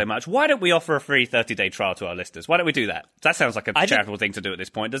love it so much, why don't we offer a free 30-day trial to our listeners? Why don't we do that? That sounds like a charitable thing to do at this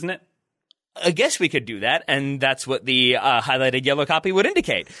point, doesn't it? I guess we could do that, and that's what the highlighted yellow copy would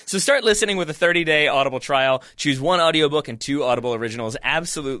indicate. So start listening with a 30-day Audible trial. Choose 1 audiobook and 2 Audible originals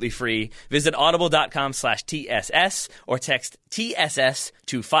absolutely free. Visit audible.com/TSS or text TSS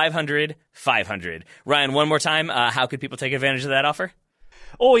to 500-500. Ryan, one more time, how could people take advantage of that offer?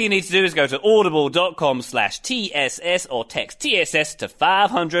 All you need to do is go to audible.com/TSS or text TSS to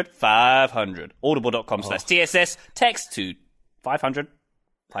 500-500. Audible.com/TSS, text to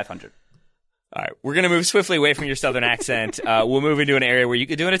 500-500. All right, we're going to move swiftly away from your southern accent. We'll move into an area where you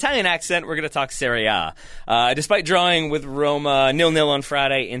could do an Italian accent. We're going to talk Serie A. Despite drawing with Roma 0-0 on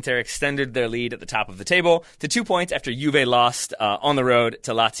Friday, Inter extended their lead at the top of the table to 2 points after Juve lost on the road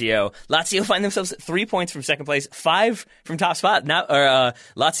to Lazio. Lazio find themselves 3 points from second place, 5 from top spot.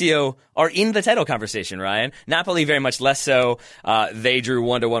 Lazio are in the title conversation, Ryan. Napoli very much less so. They drew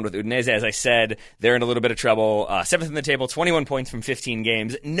 1-1 with Udinese. As I said, they're in a little bit of trouble. 7th in the table, 21 points from 15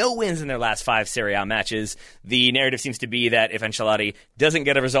 games. No wins in their last 5 Serie A matches. The narrative seems to be that if Ancelotti doesn't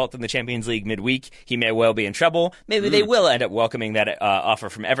get a result in the Champions League midweek, he may well be in trouble. Maybe they will end up welcoming that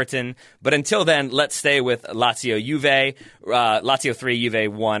offer from Everton. But until then, let's stay with Lazio-Juve. Lazio 3,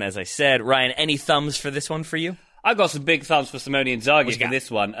 Juve 1, as I said. Ryan, any thumbs for this one for you? I've got some big thumbs for Simone Inzaghi for this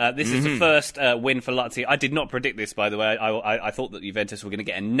one. This is the first win for Lazio. I did not predict this, by the way. I thought that Juventus were going to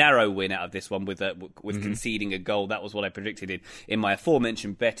get a narrow win out of this one with conceding a goal. That was what I predicted in my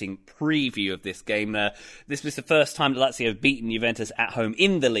aforementioned betting preview of this game. This was the first time that Lazio have beaten Juventus at home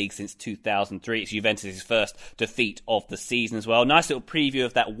in the league since 2003. It's Juventus' first defeat of the season as well. Nice little preview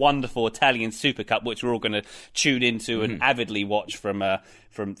of that wonderful Italian Super Cup, which we're all going to tune into and avidly watch from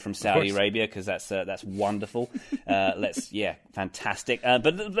Saudi Arabia, because that's wonderful. Fantastic.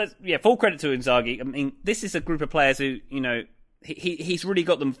 But full credit to Inzaghi. I mean, this is a group of players who, he's really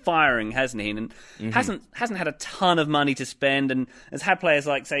got them firing, hasn't he? And hasn't had a ton of money to spend, and has had players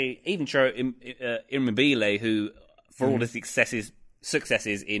like, say, even Ciro Immobile, who, for all his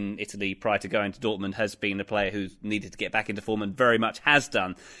successes in Italy prior to going to Dortmund, has been a player who's needed to get back into form and very much has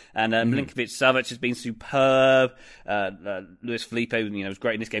done. And Milinkovic-Savic has been superb. Luis Felipe, was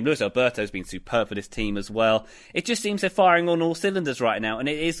great in this game. Luis Alberto has been superb for this team as well. It just seems they're firing on all cylinders right now, and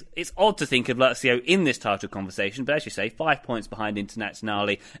it's odd to think of Lazio in this title conversation, but as you say, 5 points behind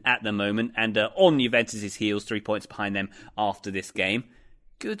Internazionale at the moment, and on Juventus' heels, 3 points behind them after this game.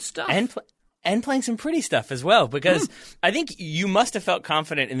 Good stuff. And playing some pretty stuff as well, because I think you must have felt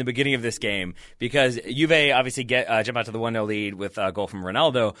confident in the beginning of this game, because Juve obviously jump out to the 1-0 lead with a goal from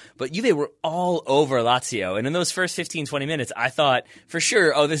Ronaldo, but Juve were all over Lazio. And in those first 15, 20 minutes, I thought for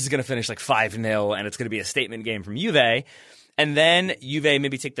sure, this is going to finish like 5-0, and it's going to be a statement game from Juve. And then Juve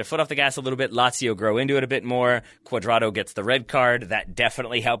maybe take their foot off the gas a little bit. Lazio grow into it a bit more. Cuadrado gets the red card. That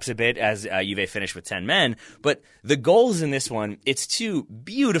definitely helps a bit as Juve finish with 10 men. But the goals in this one, it's 2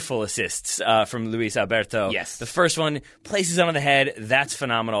 beautiful assists from Luis Alberto. Yes. The first one places it on the head. That's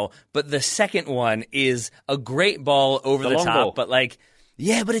phenomenal. But the second one is a great ball over the top. Ball.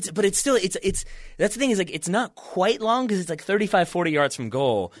 But it's still that's the thing, is like it's not quite long because it's like 35-40 yards from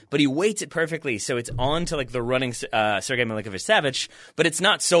goal, but he weights it perfectly so it's on to like the running Sergei Milinkovic-Savic, but it's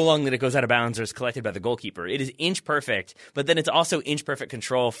not so long that it goes out of bounds or is collected by the goalkeeper. It is inch perfect, but then it's also inch perfect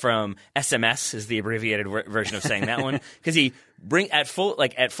control from SMS, is the abbreviated version of saying that one, because he at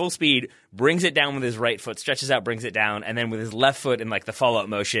full speed brings it down with his right foot, stretches out, brings it down, and then with his left foot in like the follow-up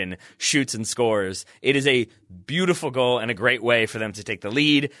motion shoots and scores. It is a beautiful goal and a great way for them to take the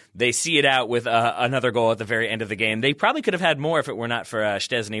lead. They see it out with another goal at the very end of the game. They probably could have had more if it were not for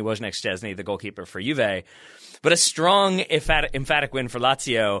Wozniak Szczesny, the goalkeeper for Juve. But a strong, emphatic win for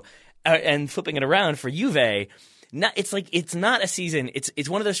Lazio, and flipping it around for Juve. It's not a season. It's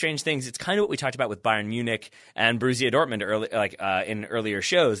one of those strange things. It's kind of what we talked about with Bayern Munich and Borussia Dortmund in earlier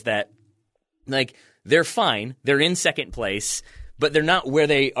shows, that like they're fine, they're in second place, but they're not where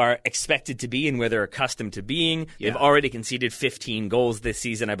they are expected to be and where they're accustomed to being. Yeah. They've already conceded 15 goals this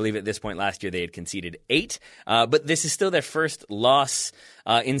season. I believe at this point last year they had conceded 8. But this is still their first loss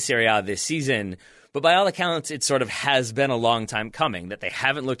in Serie A this season. But by all accounts, it sort of has been a long time coming, that they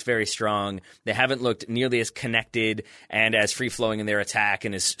haven't looked very strong. They haven't looked nearly as connected and as free-flowing in their attack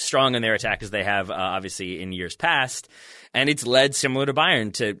and as strong in their attack as they have, obviously, in years past. And it's led, similar to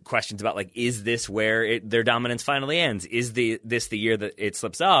Bayern, to questions about, like, is this where their dominance finally ends? Is this the year that it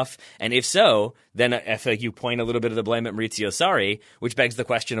slips off? And if so, then I feel like you point a little bit of the blame at Maurizio Sarri, which begs the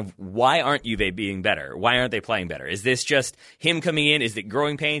question of why aren't Juve being better? Why aren't they playing better? Is this just him coming in? Is it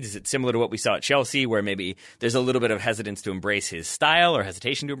growing pains? Is it similar to what we saw at Chelsea, where maybe there's a little bit of hesitance to embrace his style or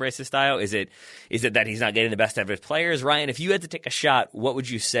hesitation to embrace his style? Is it that he's not getting the best out of his players? Ryan, if you had to take a shot, what would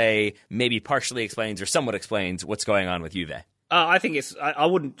you say maybe partially explains or somewhat explains what's going on with Juve? I think I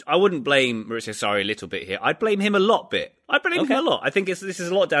wouldn't blame Maurizio Sarri a little bit here. I'd blame him a lot. I think this is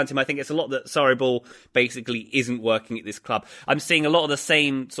a lot down to him. I think it's a lot that Sarri ball basically isn't working at this club. I'm seeing a lot of the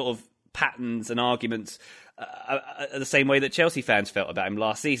same sort of patterns and arguments the same way that Chelsea fans felt about him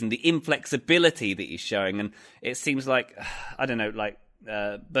last season. The inflexibility that he's showing, and it seems like, I don't know, like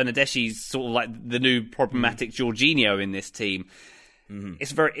Bernardeschi's sort of like the new problematic Jorginho in this team.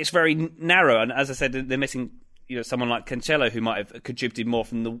 It's very narrow, and as I said, they're missing someone like Cancelo who might have contributed more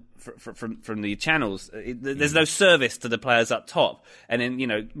from the channels. There's no service to the players up top, and then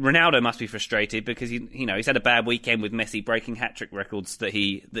Ronaldo must be frustrated because he's had a bad weekend with Messi breaking hat-trick records that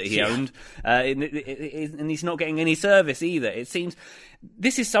he owned, and he's not getting any service either. It seems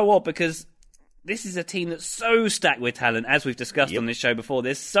this is so odd because this is a team that's so stacked with talent, as we've discussed on this show before.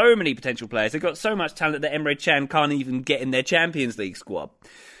 There's so many potential players. They've got so much talent that Emre Can can't even get in their Champions League squad,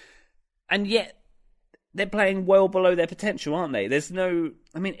 and yet they're playing well below their potential, aren't they? There's no...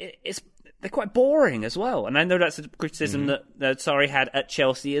 I mean, they're quite boring as well. And I know that's a criticism that Sarri had at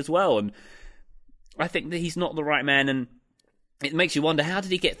Chelsea as well. And I think that he's not the right man. And it makes you wonder, how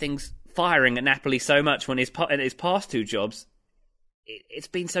did he get things firing at Napoli so much when his past two jobs, it's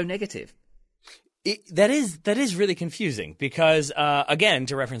been so negative? That is really confusing because, again,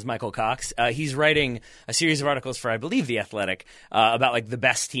 to reference Michael Cox, he's writing a series of articles for, I believe, The Athletic, about like the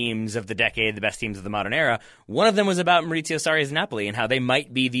best teams of the decade, the best teams of the modern era. One of them was about Maurizio Sarri's Napoli and how they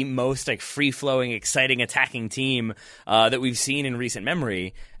might be the most like free-flowing, exciting, attacking team that we've seen in recent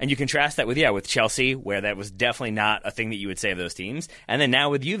memory. And you contrast that with Chelsea, where that was definitely not a thing that you would say of those teams. And then now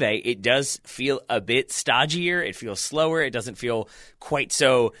with Juve, it does feel a bit stodgier. It feels slower. It doesn't feel quite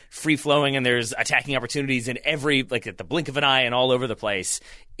so free-flowing, and there's attacking opportunities in every, like at the blink of an eye and all over the place.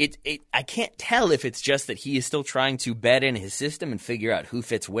 I can't tell if it's just that he is still trying to bed in his system and figure out who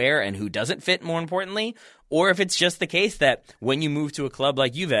fits where and who doesn't fit, more importantly, or if it's just the case that when you move to a club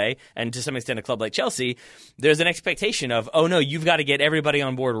like Juve, and to some extent a club like Chelsea, there's an expectation of, oh no, you've got to get everybody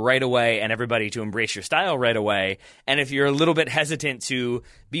on board right away and everybody to embrace your style right away. And if you're a little bit hesitant to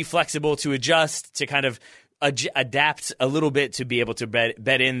be flexible, to adjust, to kind of adapt a little bit to be able to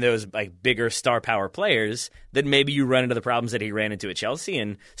bet in those like bigger star power players, then maybe you run into the problems that he ran into at Chelsea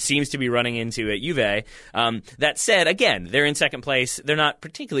and seems to be running into at Juve. That said, again, they're in second place. They're not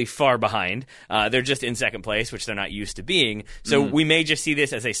particularly far behind. They're just in second place, which they're not used to being. So we may just see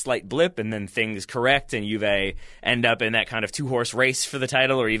this as a slight blip and then things correct and Juve end up in that kind of two-horse race for the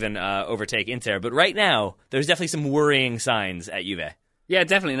title or even overtake Inter. But right now, there's definitely some worrying signs at Juve. Yeah,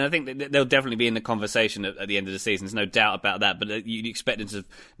 definitely, and I think that they'll definitely be in the conversation at the end of the season. There's no doubt about that, but you'd expect them to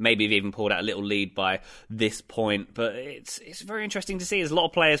maybe have even pulled out a little lead by this point. But it's very interesting to see. There's a lot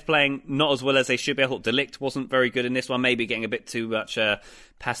of players playing not as well as they should be. I thought De Ligt wasn't very good in this one, maybe getting a bit too much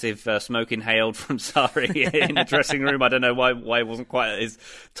passive smoke inhaled from Sarri in the dressing room. I don't know why he wasn't quite at his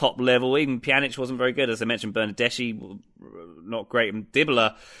top level. Even Pjanic wasn't very good. As I mentioned, Bernardeschi, not great. And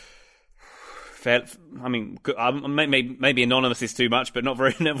Dybala, I mean, maybe anonymous is too much, but not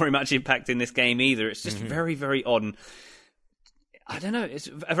very much impact in this game either. It's just very, very odd. I don't know. It's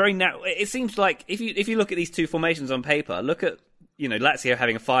a very narrow. It seems like if you look at these two formations on paper, look at Lazio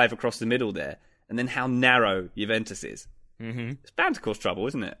having a 5 across the middle there, and then how narrow Juventus is. It's bound to cause trouble,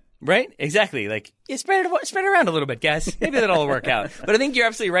 isn't it? Right? Exactly. Like, spread it around a little bit, guys. Maybe that'll all work out. But I think you're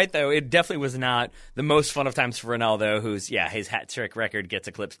absolutely right, though. It definitely was not the most fun of times for Ronaldo, his hat-trick record gets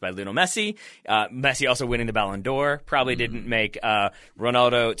eclipsed by Lionel Messi. Messi also winning the Ballon d'Or probably didn't make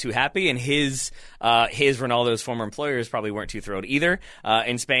Ronaldo too happy, and Ronaldo's former employers probably weren't too thrilled either.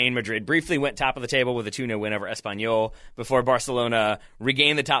 In Spain, Madrid briefly went top of the table with a 2-0 win over Espanyol before Barcelona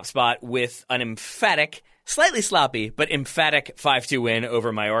regained the top spot with an emphatic, slightly sloppy, but emphatic 5-2 win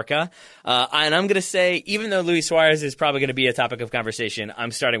over Mallorca. And I'm going to say, even though Luis Suarez is probably going to be a topic of conversation, I'm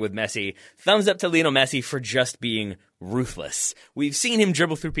starting with Messi. Thumbs up to Lionel Messi for just being ruthless. We've seen him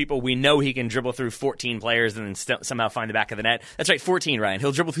dribble through people. We know he can dribble through 14 players and then somehow find the back of the net. That's right, 14, Ryan.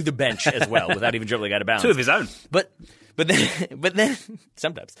 He'll dribble through the bench as well without even dribbling out of bounds. 2 of his own. But then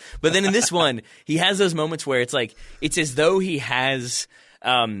sometimes. But then in this one, he has those moments where it's like, it's as though he has...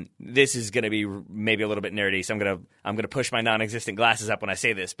 this is going to be maybe a little bit nerdy, so I'm gonna push my non-existent glasses up when I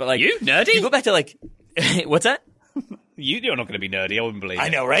say this. But like, you nerdy? You go back to like, what's that? You're not going to be nerdy. I wouldn't believe it. I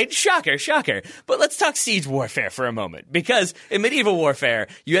know, right? Shocker. But let's talk siege warfare for a moment, because in medieval warfare,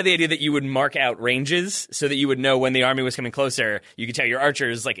 you had the idea that you would mark out ranges so that you would know when the army was coming closer. You could tell your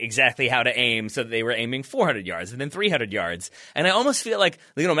archers like exactly how to aim, so that they were aiming 400 yards and then 300 yards. And I almost feel like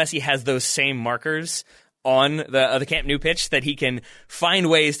Lionel Messi has those same markers on the Camp Nou pitch, that he can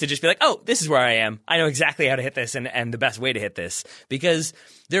find ways to just be like, oh, this is where I am. I know exactly how to hit this and the best way to hit this. Because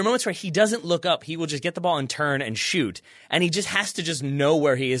there are moments where he doesn't look up. He will just get the ball and turn and shoot. And he just has to just know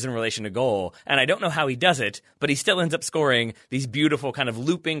where he is in relation to goal. And I don't know how he does it, but he still ends up scoring these beautiful kind of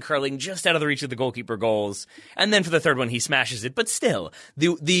looping, curling, just out of the reach of the goalkeeper goals. And then for the third one, he smashes it. But still,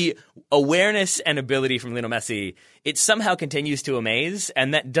 the awareness and ability from Lionel Messi, it somehow continues to amaze.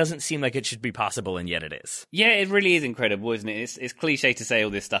 And that doesn't seem like it should be possible, and yet it is. Yeah, it really is incredible, isn't it? It's cliche to say all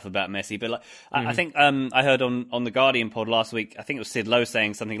this stuff about Messi, but like, I think I heard on the Guardian pod last week, I think it was Sid Lowe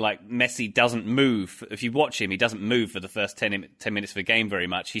saying something like Messi doesn't move. If you watch him, he doesn't move for the first 10 minutes of the game very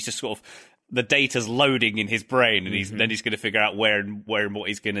much. He's just sort of, the data's loading in his brain, and then he's going to figure out where and what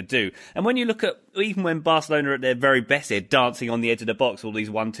he's going to do. And when you look at, even when Barcelona are at their very best here, dancing on the edge of the box, all these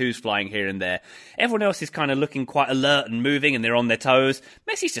 1-2s flying here and there, everyone else is kind of looking quite alert and moving, and they're on their toes.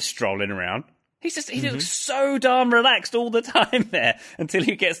 Messi's just strolling around. He looks so darn relaxed all the time there until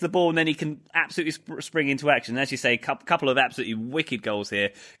he gets the ball, and then he can absolutely spring into action. And as you say, a couple of absolutely wicked goals here,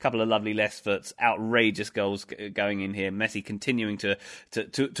 a couple of lovely left foots, outrageous goals going in here. Messi continuing to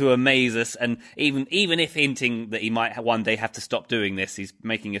amaze us, and even if hinting that he might one day have to stop doing this, he's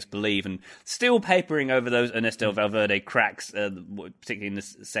making us believe, and still papering over those Ernesto Valverde cracks, particularly in the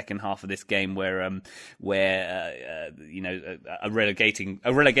second half of this game, where a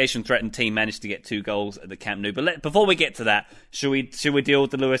relegation threatened team managed to get 2 goals at the Camp Nou. But before we get to that, should we deal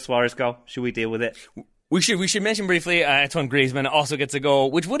with the Luis Suarez goal? Should we deal with it? We should mention briefly, Antoine Griezmann also gets a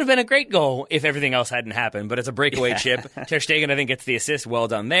goal, which would have been a great goal if everything else hadn't happened, but it's a breakaway chip. Ter Stegen, I think, gets the assist. Well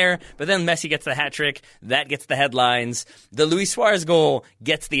done there. But then Messi gets the hat trick. That gets the headlines. The Luis Suarez goal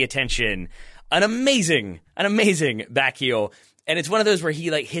gets the attention. An amazing back heel. And it's one of those where he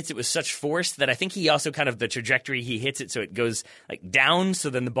hits it with such force that I think he also kind of, the trajectory he hits it so it goes down,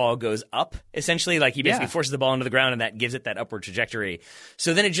 so then the ball goes up, essentially. He basically forces the ball into the ground, and that gives it that upward trajectory.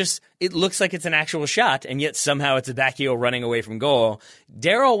 So then it looks like it's an actual shot, and yet somehow it's a back heel running away from goal.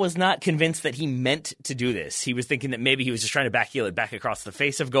 Daryl was not convinced that he meant to do this. He was thinking that maybe he was just trying to back heel it back across the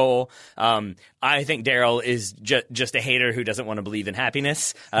face of goal. I think Daryl is just a hater who doesn't want to believe in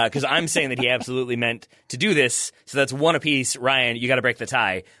happiness, because I'm saying that he absolutely meant to do this. So that's one apiece. Ryan, you got to break the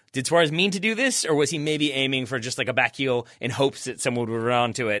tie. Did Suarez mean to do this, or was he maybe aiming for just a back heel in hopes that someone would run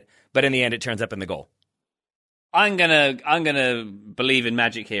onto it, but in the end it turns up in the goal? I'm gonna believe in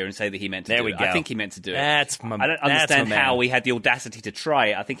magic here and say that he meant to do it. There we go. I think he meant to do it. I don't understand how he had the audacity to try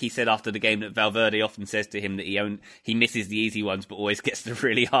it. I think he said after the game that Valverde often says to him that he misses the easy ones but always gets the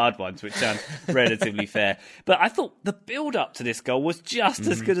really hard ones, which sounds relatively fair. But I thought the build-up to this goal was just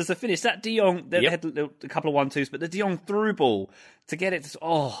as good as the finish. That De Jong, they had a couple of 1-2s, but the De Jong through ball to get it,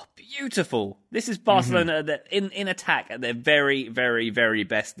 beautiful. This is Barcelona in attack at their very, very, very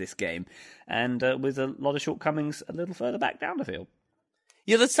best this game. And with a lot of shortcomings a little further back down the field.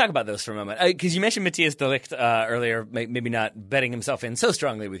 Yeah, let's talk about those for a moment. Because you mentioned Matthias de Ligt earlier, maybe not betting himself in so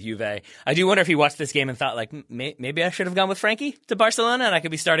strongly with Juve. I do wonder if he watched this game and thought, maybe I should have gone with Frankie to Barcelona, and I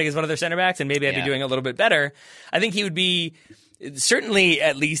could be starting as one of their center backs, and maybe I'd be doing a little bit better. I think he would be certainly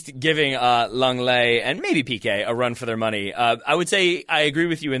at least giving Langley and maybe Piqué a run for their money. I would say I agree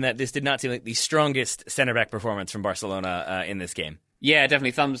with you in that this did not seem like the strongest center back performance from Barcelona in this game. Yeah, definitely.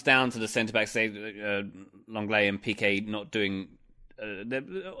 Thumbs down to the centre-backs. Langley and Piqué not doing a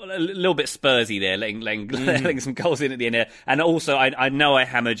little bit Spursy there, letting some goals in at the end there. And also, I know I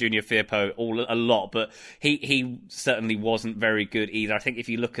hammer Junior Firpo a lot, but he certainly wasn't very good either. I think if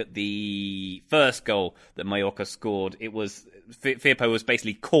you look at the first goal that Mallorca scored, Firpo was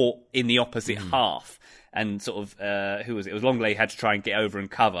basically caught in the opposite half. And sort of, who was it? It was Langley had to try and get over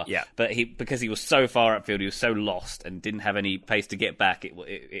and cover. Yeah. But because he was so far upfield, he was so lost and didn't have any pace to get back,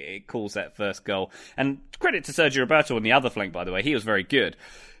 it caused that first goal. And credit to Sergio Roberto on the other flank, by the way. He was very good.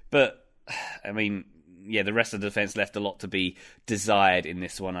 But, I mean, the rest of the defence left a lot to be desired in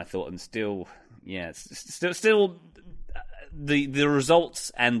this one, I thought. And still, the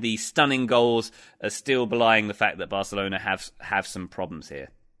results and the stunning goals are still belying the fact that Barcelona have some problems here.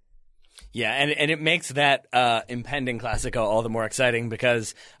 Yeah, and it makes that impending Clásico all the more exciting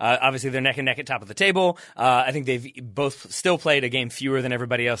because obviously they're neck and neck at top of the table. I think they've both still played a game fewer than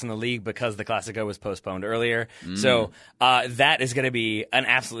everybody else in the league because the Clásico was postponed earlier. So that is going to be an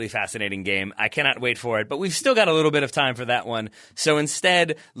absolutely fascinating game. I cannot wait for it, but we've still got a little bit of time for that one. So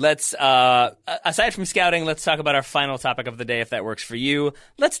instead, let's, aside from scouting, let's talk about our final topic of the day, if that works for you.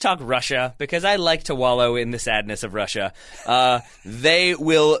 Let's talk Russia, because I like to wallow in the sadness of Russia. They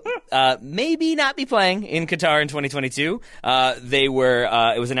will maybe not be playing in Qatar in 2022.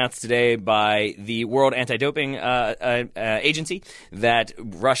 It was announced today by the World Anti-Doping Agency that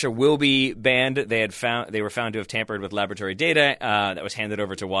Russia will be banned. They were found to have tampered with laboratory data that was handed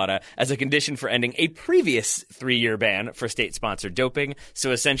over to WADA as a condition for ending a previous 3-year ban for state-sponsored doping.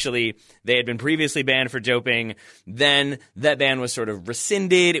 So essentially, they had been previously banned for doping. Then that ban was sort of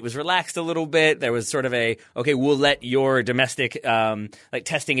rescinded. It was relaxed a little bit. There was sort of we'll let your domestic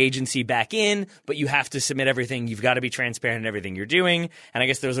testing agency back in, but you have to submit everything. You've got to be transparent in everything you're doing. And I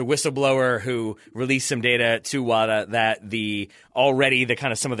guess there was a whistleblower who released some data to WADA that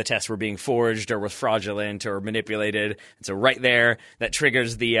some of the tests were being forged or was fraudulent or manipulated. And so right there, that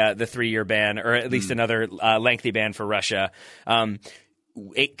triggers the 3-year ban, or at least another lengthy ban for Russia.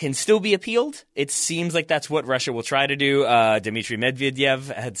 it can still be appealed. It seems like that's what Russia will try to do. Dmitry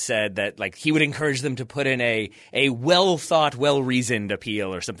Medvedev had said that like he would encourage them to put in a well-thought, well-reasoned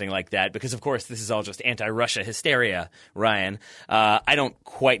appeal or something like that, because of course this is all just anti-Russia hysteria, Ryan. I don't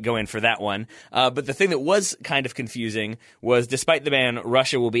quite go in for that one. But the thing that was kind of confusing was, despite the ban,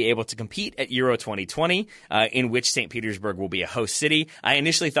 Russia will be able to compete at Euro 2020, in which St. Petersburg will be a host city. I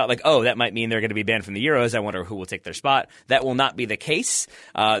initially thought like, oh, that might mean they're going to be banned from the Euros. I wonder who will take their spot. That will not be the case.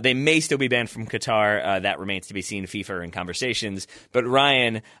 They may still be banned from Qatar. That remains to be seen. FIFA are in conversations. But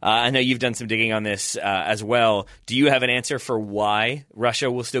Ryan, I know you've done some digging on this as well. Do you have an answer for why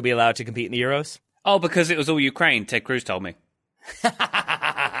Russia will still be allowed to compete in the Euros? Oh, because it was all Ukraine, Ted Cruz told me.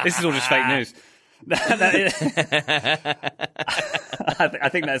 This is all just fake news. I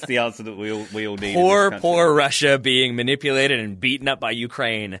think that's the answer that we all need. Poor Russia being manipulated and beaten up by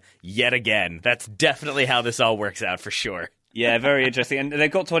Ukraine yet again. That's definitely how this all works out for sure. Yeah, very interesting. And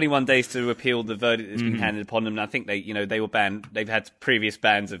they've got 21 days to appeal the verdict that's been handed upon them. And I think they were banned. They've had previous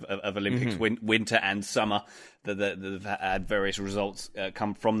bans of Olympics, winter and summer, that have had various results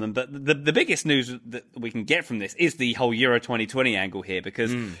come from them. But the biggest news that we can get from this is the whole Euro 2020 angle here,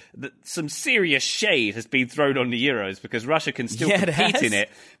 because some serious shade has been thrown on the Euros, because Russia can still compete in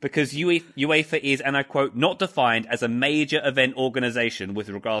it, because UEFA is, and I quote, not defined as a major event organisation with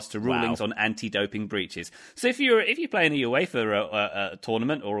regards to rulings on anti-doping breaches. So if you play in a UEFA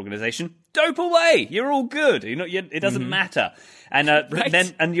tournament or organisation, dope away. You're all good. It doesn't matter. And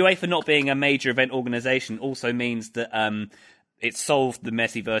right. and UEFA not being a major event organisation also means that it solved the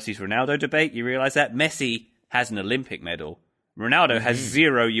Messi versus Ronaldo debate. You realise that Messi has an Olympic medal, Ronaldo has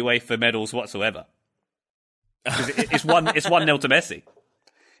 0 UEFA medals whatsoever. It's 1-0 to Messi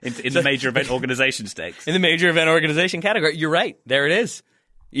in the major event organisation stakes. In the major event organisation category, you're right. There it is.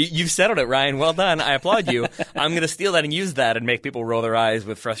 You've settled it, Ryan. Well done. I applaud you. I'm going to steal that and use that and make people roll their eyes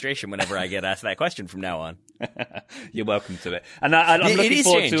with frustration whenever I get asked that question from now on. You're welcome to it. And I'm looking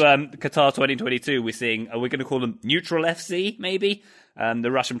forward to Qatar 2022. Are we going to call them Neutral FC, maybe?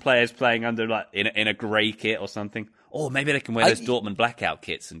 The Russian players playing under in a grey kit or something. Or maybe they can wear those Dortmund blackout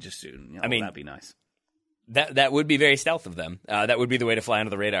kits and just that'd be nice. That would be very stealth of them. That would be the way to fly under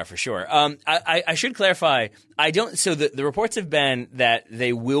the radar for sure. I should clarify. So the reports have been that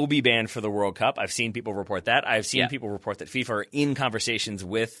they will be banned for the World Cup. I've seen people report that. I've seen people report that FIFA are in conversations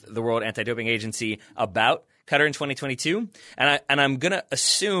with the World Anti-Doping Agency about Qatar in 2022. And I'm going to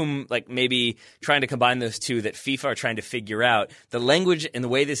assume, like maybe trying to combine those two, that FIFA are trying to figure out the language, and the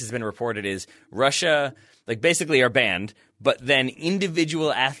way this has been reported is Russia basically are banned, but then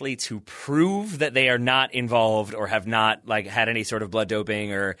individual athletes who prove that they are not involved or have not had any sort of blood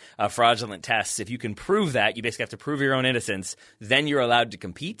doping or fraudulent tests, if you can prove that, you basically have to prove your own innocence, then you're allowed to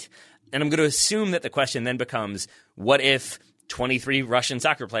compete. And I'm going to assume that the question then becomes, what if 23 Russian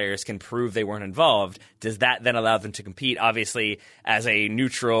soccer players can prove they weren't involved? Does that then allow them to compete, obviously, as a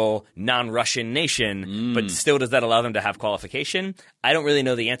neutral, non-Russian nation, but still does that allow them to have qualification? I don't really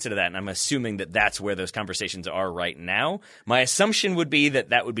know the answer to that, and I'm assuming that that's where those conversations are right now. My assumption would be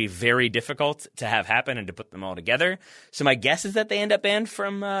that would be very difficult to have happen and to put them all together. So my guess is that they end up banned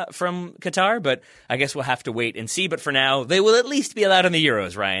from Qatar, but I guess we'll have to wait and see. But for now, they will at least be allowed in the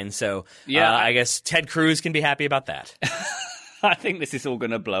Euros, Ryan. So I guess Ted Cruz can be happy about that. I think this is all going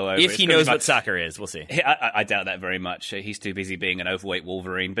to blow over. If he knows what soccer is, we'll see. I doubt that very much. He's too busy being an overweight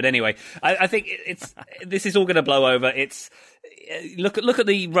Wolverine. But anyway, I think this is all going to blow over. Look at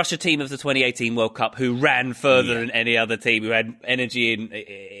the Russia team of the 2018 World Cup, who ran further than any other team, who had energy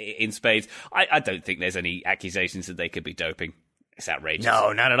in spades. I don't think there's any accusations that they could be doping. It's outrageous.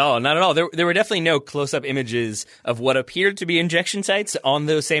 No, not at all. Not at all. There were definitely no close-up images of what appeared to be injection sites on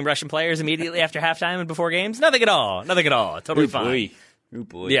those same Russian players immediately after halftime and before games. Nothing at all. Nothing at all. Totally fine. Oh,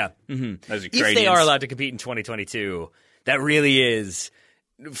 boy. Yeah. Mm-hmm. Those Ukrainians. If they are allowed to compete in 2022, that really is,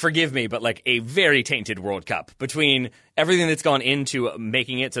 forgive me, but a very tainted World Cup. Between everything that's gone into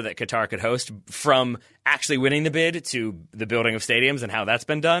making it so that Qatar could host, from actually winning the bid to the building of stadiums and how that's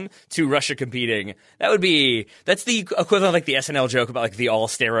been done, to Russia competing, that's the equivalent of the SNL joke about the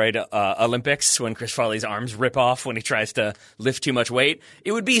all-steroid Olympics when Chris Farley's arms rip off when he tries to lift too much weight.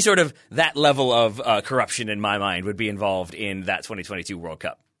 It would be sort of that level of corruption, in my mind, would be involved in that 2022 World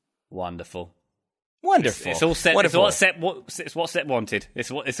Cup. Wonderful. It's all set. Wonderful. It's what Sepp wanted. It's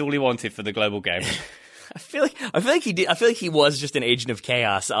all he wanted for the global game. I feel like he did. I feel like he was just an agent of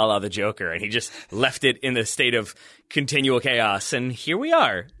chaos, a la the Joker, and he just left it in the state of continual chaos. And here we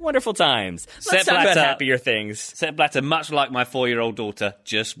are, wonderful times. Let's talk about happier things. Sepp Blatter, much like my 4-year-old daughter,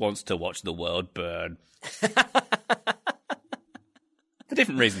 just wants to watch the world burn for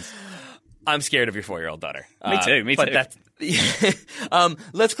different reasons. I'm scared of your 4-year-old daughter. Me too. But that's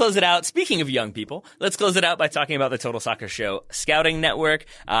let's close it out. Speaking of young people, let's close it out by talking about the Total Soccer Show Scouting Network.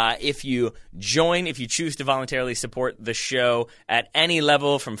 If you choose to voluntarily support the show at any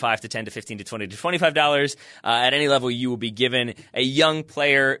level, from $5 to $10 to $15 to $20 to $25, at any level, you will be given a young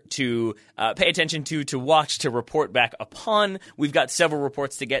player to pay attention to watch, to report back upon. We've got several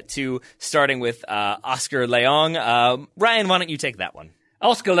reports to get to, starting with Oscar Leong. Ryan, why don't you take that one?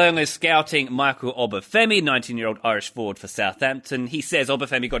 Oscar Leong is scouting Michael Obafemi, 19-year-old Irish forward for Southampton. He says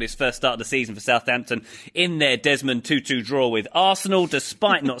Obafemi got his first start of the season for Southampton in their Desmond Tutu draw with Arsenal.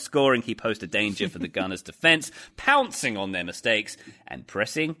 Despite not scoring, he posed a danger for the Gunners' defence, pouncing on their mistakes and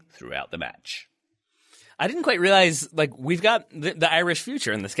pressing throughout the match. I didn't quite realize, we've got the Irish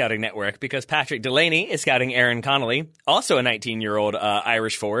future in the scouting network, because Patrick Delaney is scouting Aaron Connolly, also a 19-year-old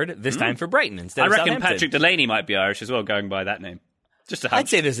Irish forward, this time for Brighton instead of Southampton. I reckon Patrick Delaney might be Irish as well, going by that name. I'd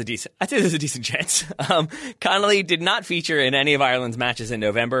say there's a decent chance. Connolly did not feature in any of Ireland's matches in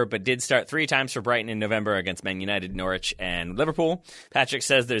November, but did start 3 times for Brighton in November against Man United, Norwich, and Liverpool. Patrick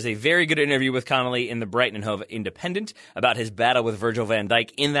says there's a very good interview with Connolly in the Brighton and Hove Independent about his battle with Virgil van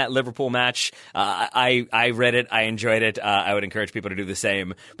Dijk in that Liverpool match. I read it. I enjoyed it. I would encourage people to do the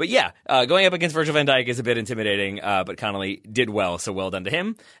same. But yeah, going up against Virgil van Dijk is a bit intimidating, but Connolly did well, so well done to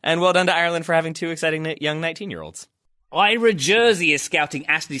him. And well done to Ireland for having 2 exciting young 19-year-olds. Ira Jersey is scouting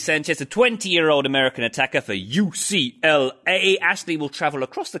Ashley Sanchez, a 20-year-old American attacker for UCLA. Ashley will travel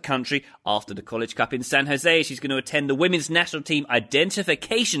across the country after the College Cup in San Jose. She's going to attend the women's national team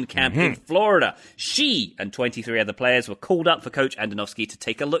identification camp in Florida. She and 23 other players were called up for Coach Andonovski to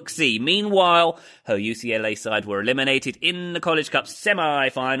take a look-see. Meanwhile, her UCLA side were eliminated in the College Cup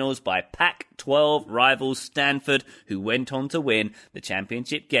semi-finals by Pac-12 rivals Stanford, who went on to win the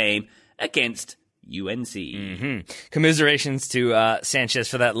championship game against UNC. Commiserations to Sanchez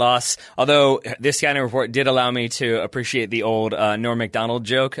for that loss. Although this scouting report did allow me to appreciate the old Norm Macdonald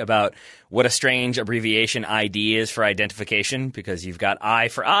joke about what a strange abbreviation ID is for identification, because you've got I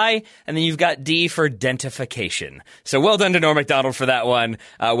for eye, and then you've got D for dentification. So well done to Norm Macdonald for that one.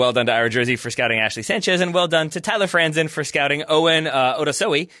 Well done to Ira Jersey for scouting Ashley Sanchez, and well done to Tyler Franzen for scouting Owen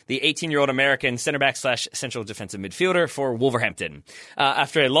Odasoe, the 18-year-old American center-back / central defensive midfielder for Wolverhampton.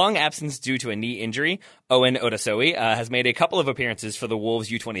 After a long absence due to a knee injury, Owen Odasoe has made a couple of appearances for the Wolves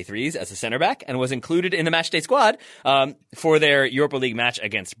U23s as a center-back, and was included in the matchday squad for their Europa League match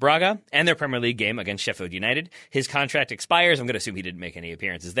against Braga and their Premier League game against Sheffield United. His contract expires. I'm going to assume he didn't make any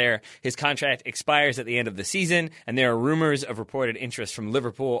appearances there. His contract expires at the end of the season, and there are rumors of reported interest from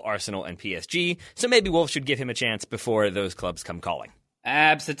Liverpool, Arsenal, and PSG, so maybe Wolves should give him a chance before those clubs come calling.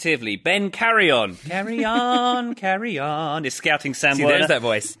 Absolutely. Ben Carry On is scouting Sam Werner. There's that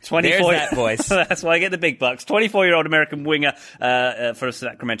voice. There's that voice. That's why I get the big bucks. 24-year-old American winger for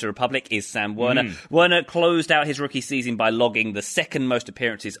Sacramento Republic is Sam Werner. Werner closed out his rookie season by logging the second most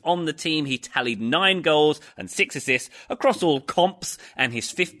appearances on the team. He tallied 9 goals and 6 assists across all comps, and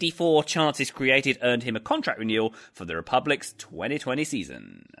his 54 chances created earned him a contract renewal for the Republic's 2020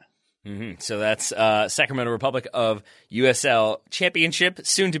 season. So that's Sacramento Republic of USL Championship,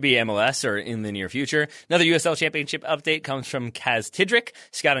 soon to be MLS, or in the near future. Another USL Championship update comes from Kaz Tidrick,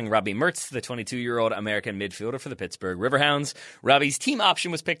 scouting Robbie Mertz, the 22-year-old American midfielder for the Pittsburgh Riverhounds. Robbie's team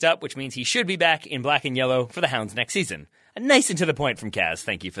option was picked up, which means he should be back in black and yellow for the Hounds next season. Nice and to the point from Kaz.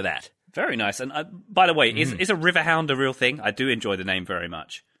 Thank you for that. Very nice. And by the way, is a Riverhound a real thing? I do enjoy the name very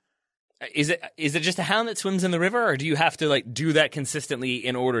much. Is it just a hound that swims in the river, or do you have to do that consistently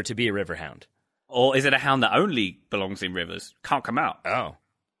in order to be a river hound? Or is it a hound that only belongs in rivers? Can't come out. Oh.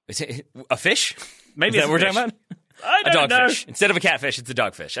 Is it a fish? Maybe is that what we're talking about? I don't know. Dogfish. Instead of a catfish, it's a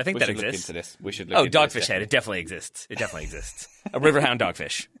dogfish. I think that exists. We should look into this. We should look into Dogfish head. It definitely exists. A riverhound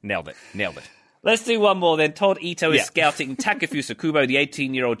dogfish. Nailed it. Let's do one more then. Todd Ito is scouting Takefusa Kubo, the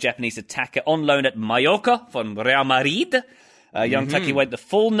 18-year-old Japanese attacker, on loan at Mallorca from Real Madrid. Young Taki went the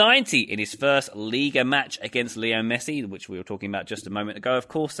full 90 in his first Liga match against Leo Messi, which we were talking about just a moment ago. Of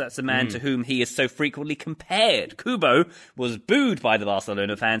course, that's the man to whom he is so frequently compared. Kubo was booed by the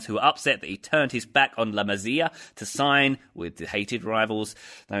Barcelona fans, who were upset that he turned his back on La Masia to sign with the hated rivals,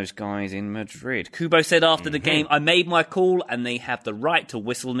 those guys in Madrid. Kubo said after the game, "I made my call and they have the right to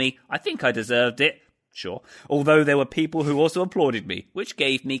whistle me. I think I deserved it. Sure. Although there were people who also applauded me, which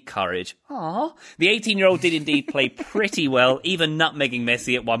gave me courage." Aww. The 18-year-old did indeed play pretty well, even nutmegging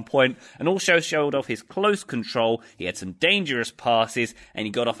Messi at one point, and also showed off his close control. He had some dangerous passes, and he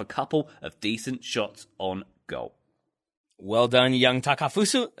got off a couple of decent shots on goal. Well done, young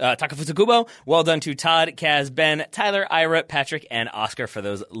Takafusu Kubo. Well done to Todd, Kaz, Ben, Tyler, Ira, Patrick, and Oscar for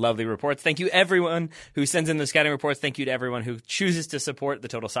those lovely reports. Thank you, everyone who sends in the scouting reports. Thank you to everyone who chooses to support the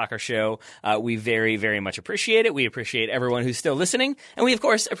Total Soccer Show. We very, very much appreciate it. We appreciate everyone who's still listening. And we, of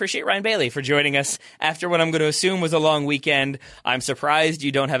course, appreciate Ryan Bailey for joining us after what I'm going to assume was a long weekend. I'm surprised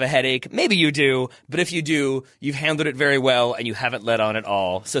you don't have a headache. Maybe you do. But if you do, you've handled it very well and you haven't let on at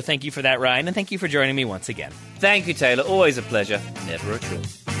all. So thank you for that, Ryan. And thank you for joining me once again. Thank you, Taylor. Always a pleasure. Never a chore.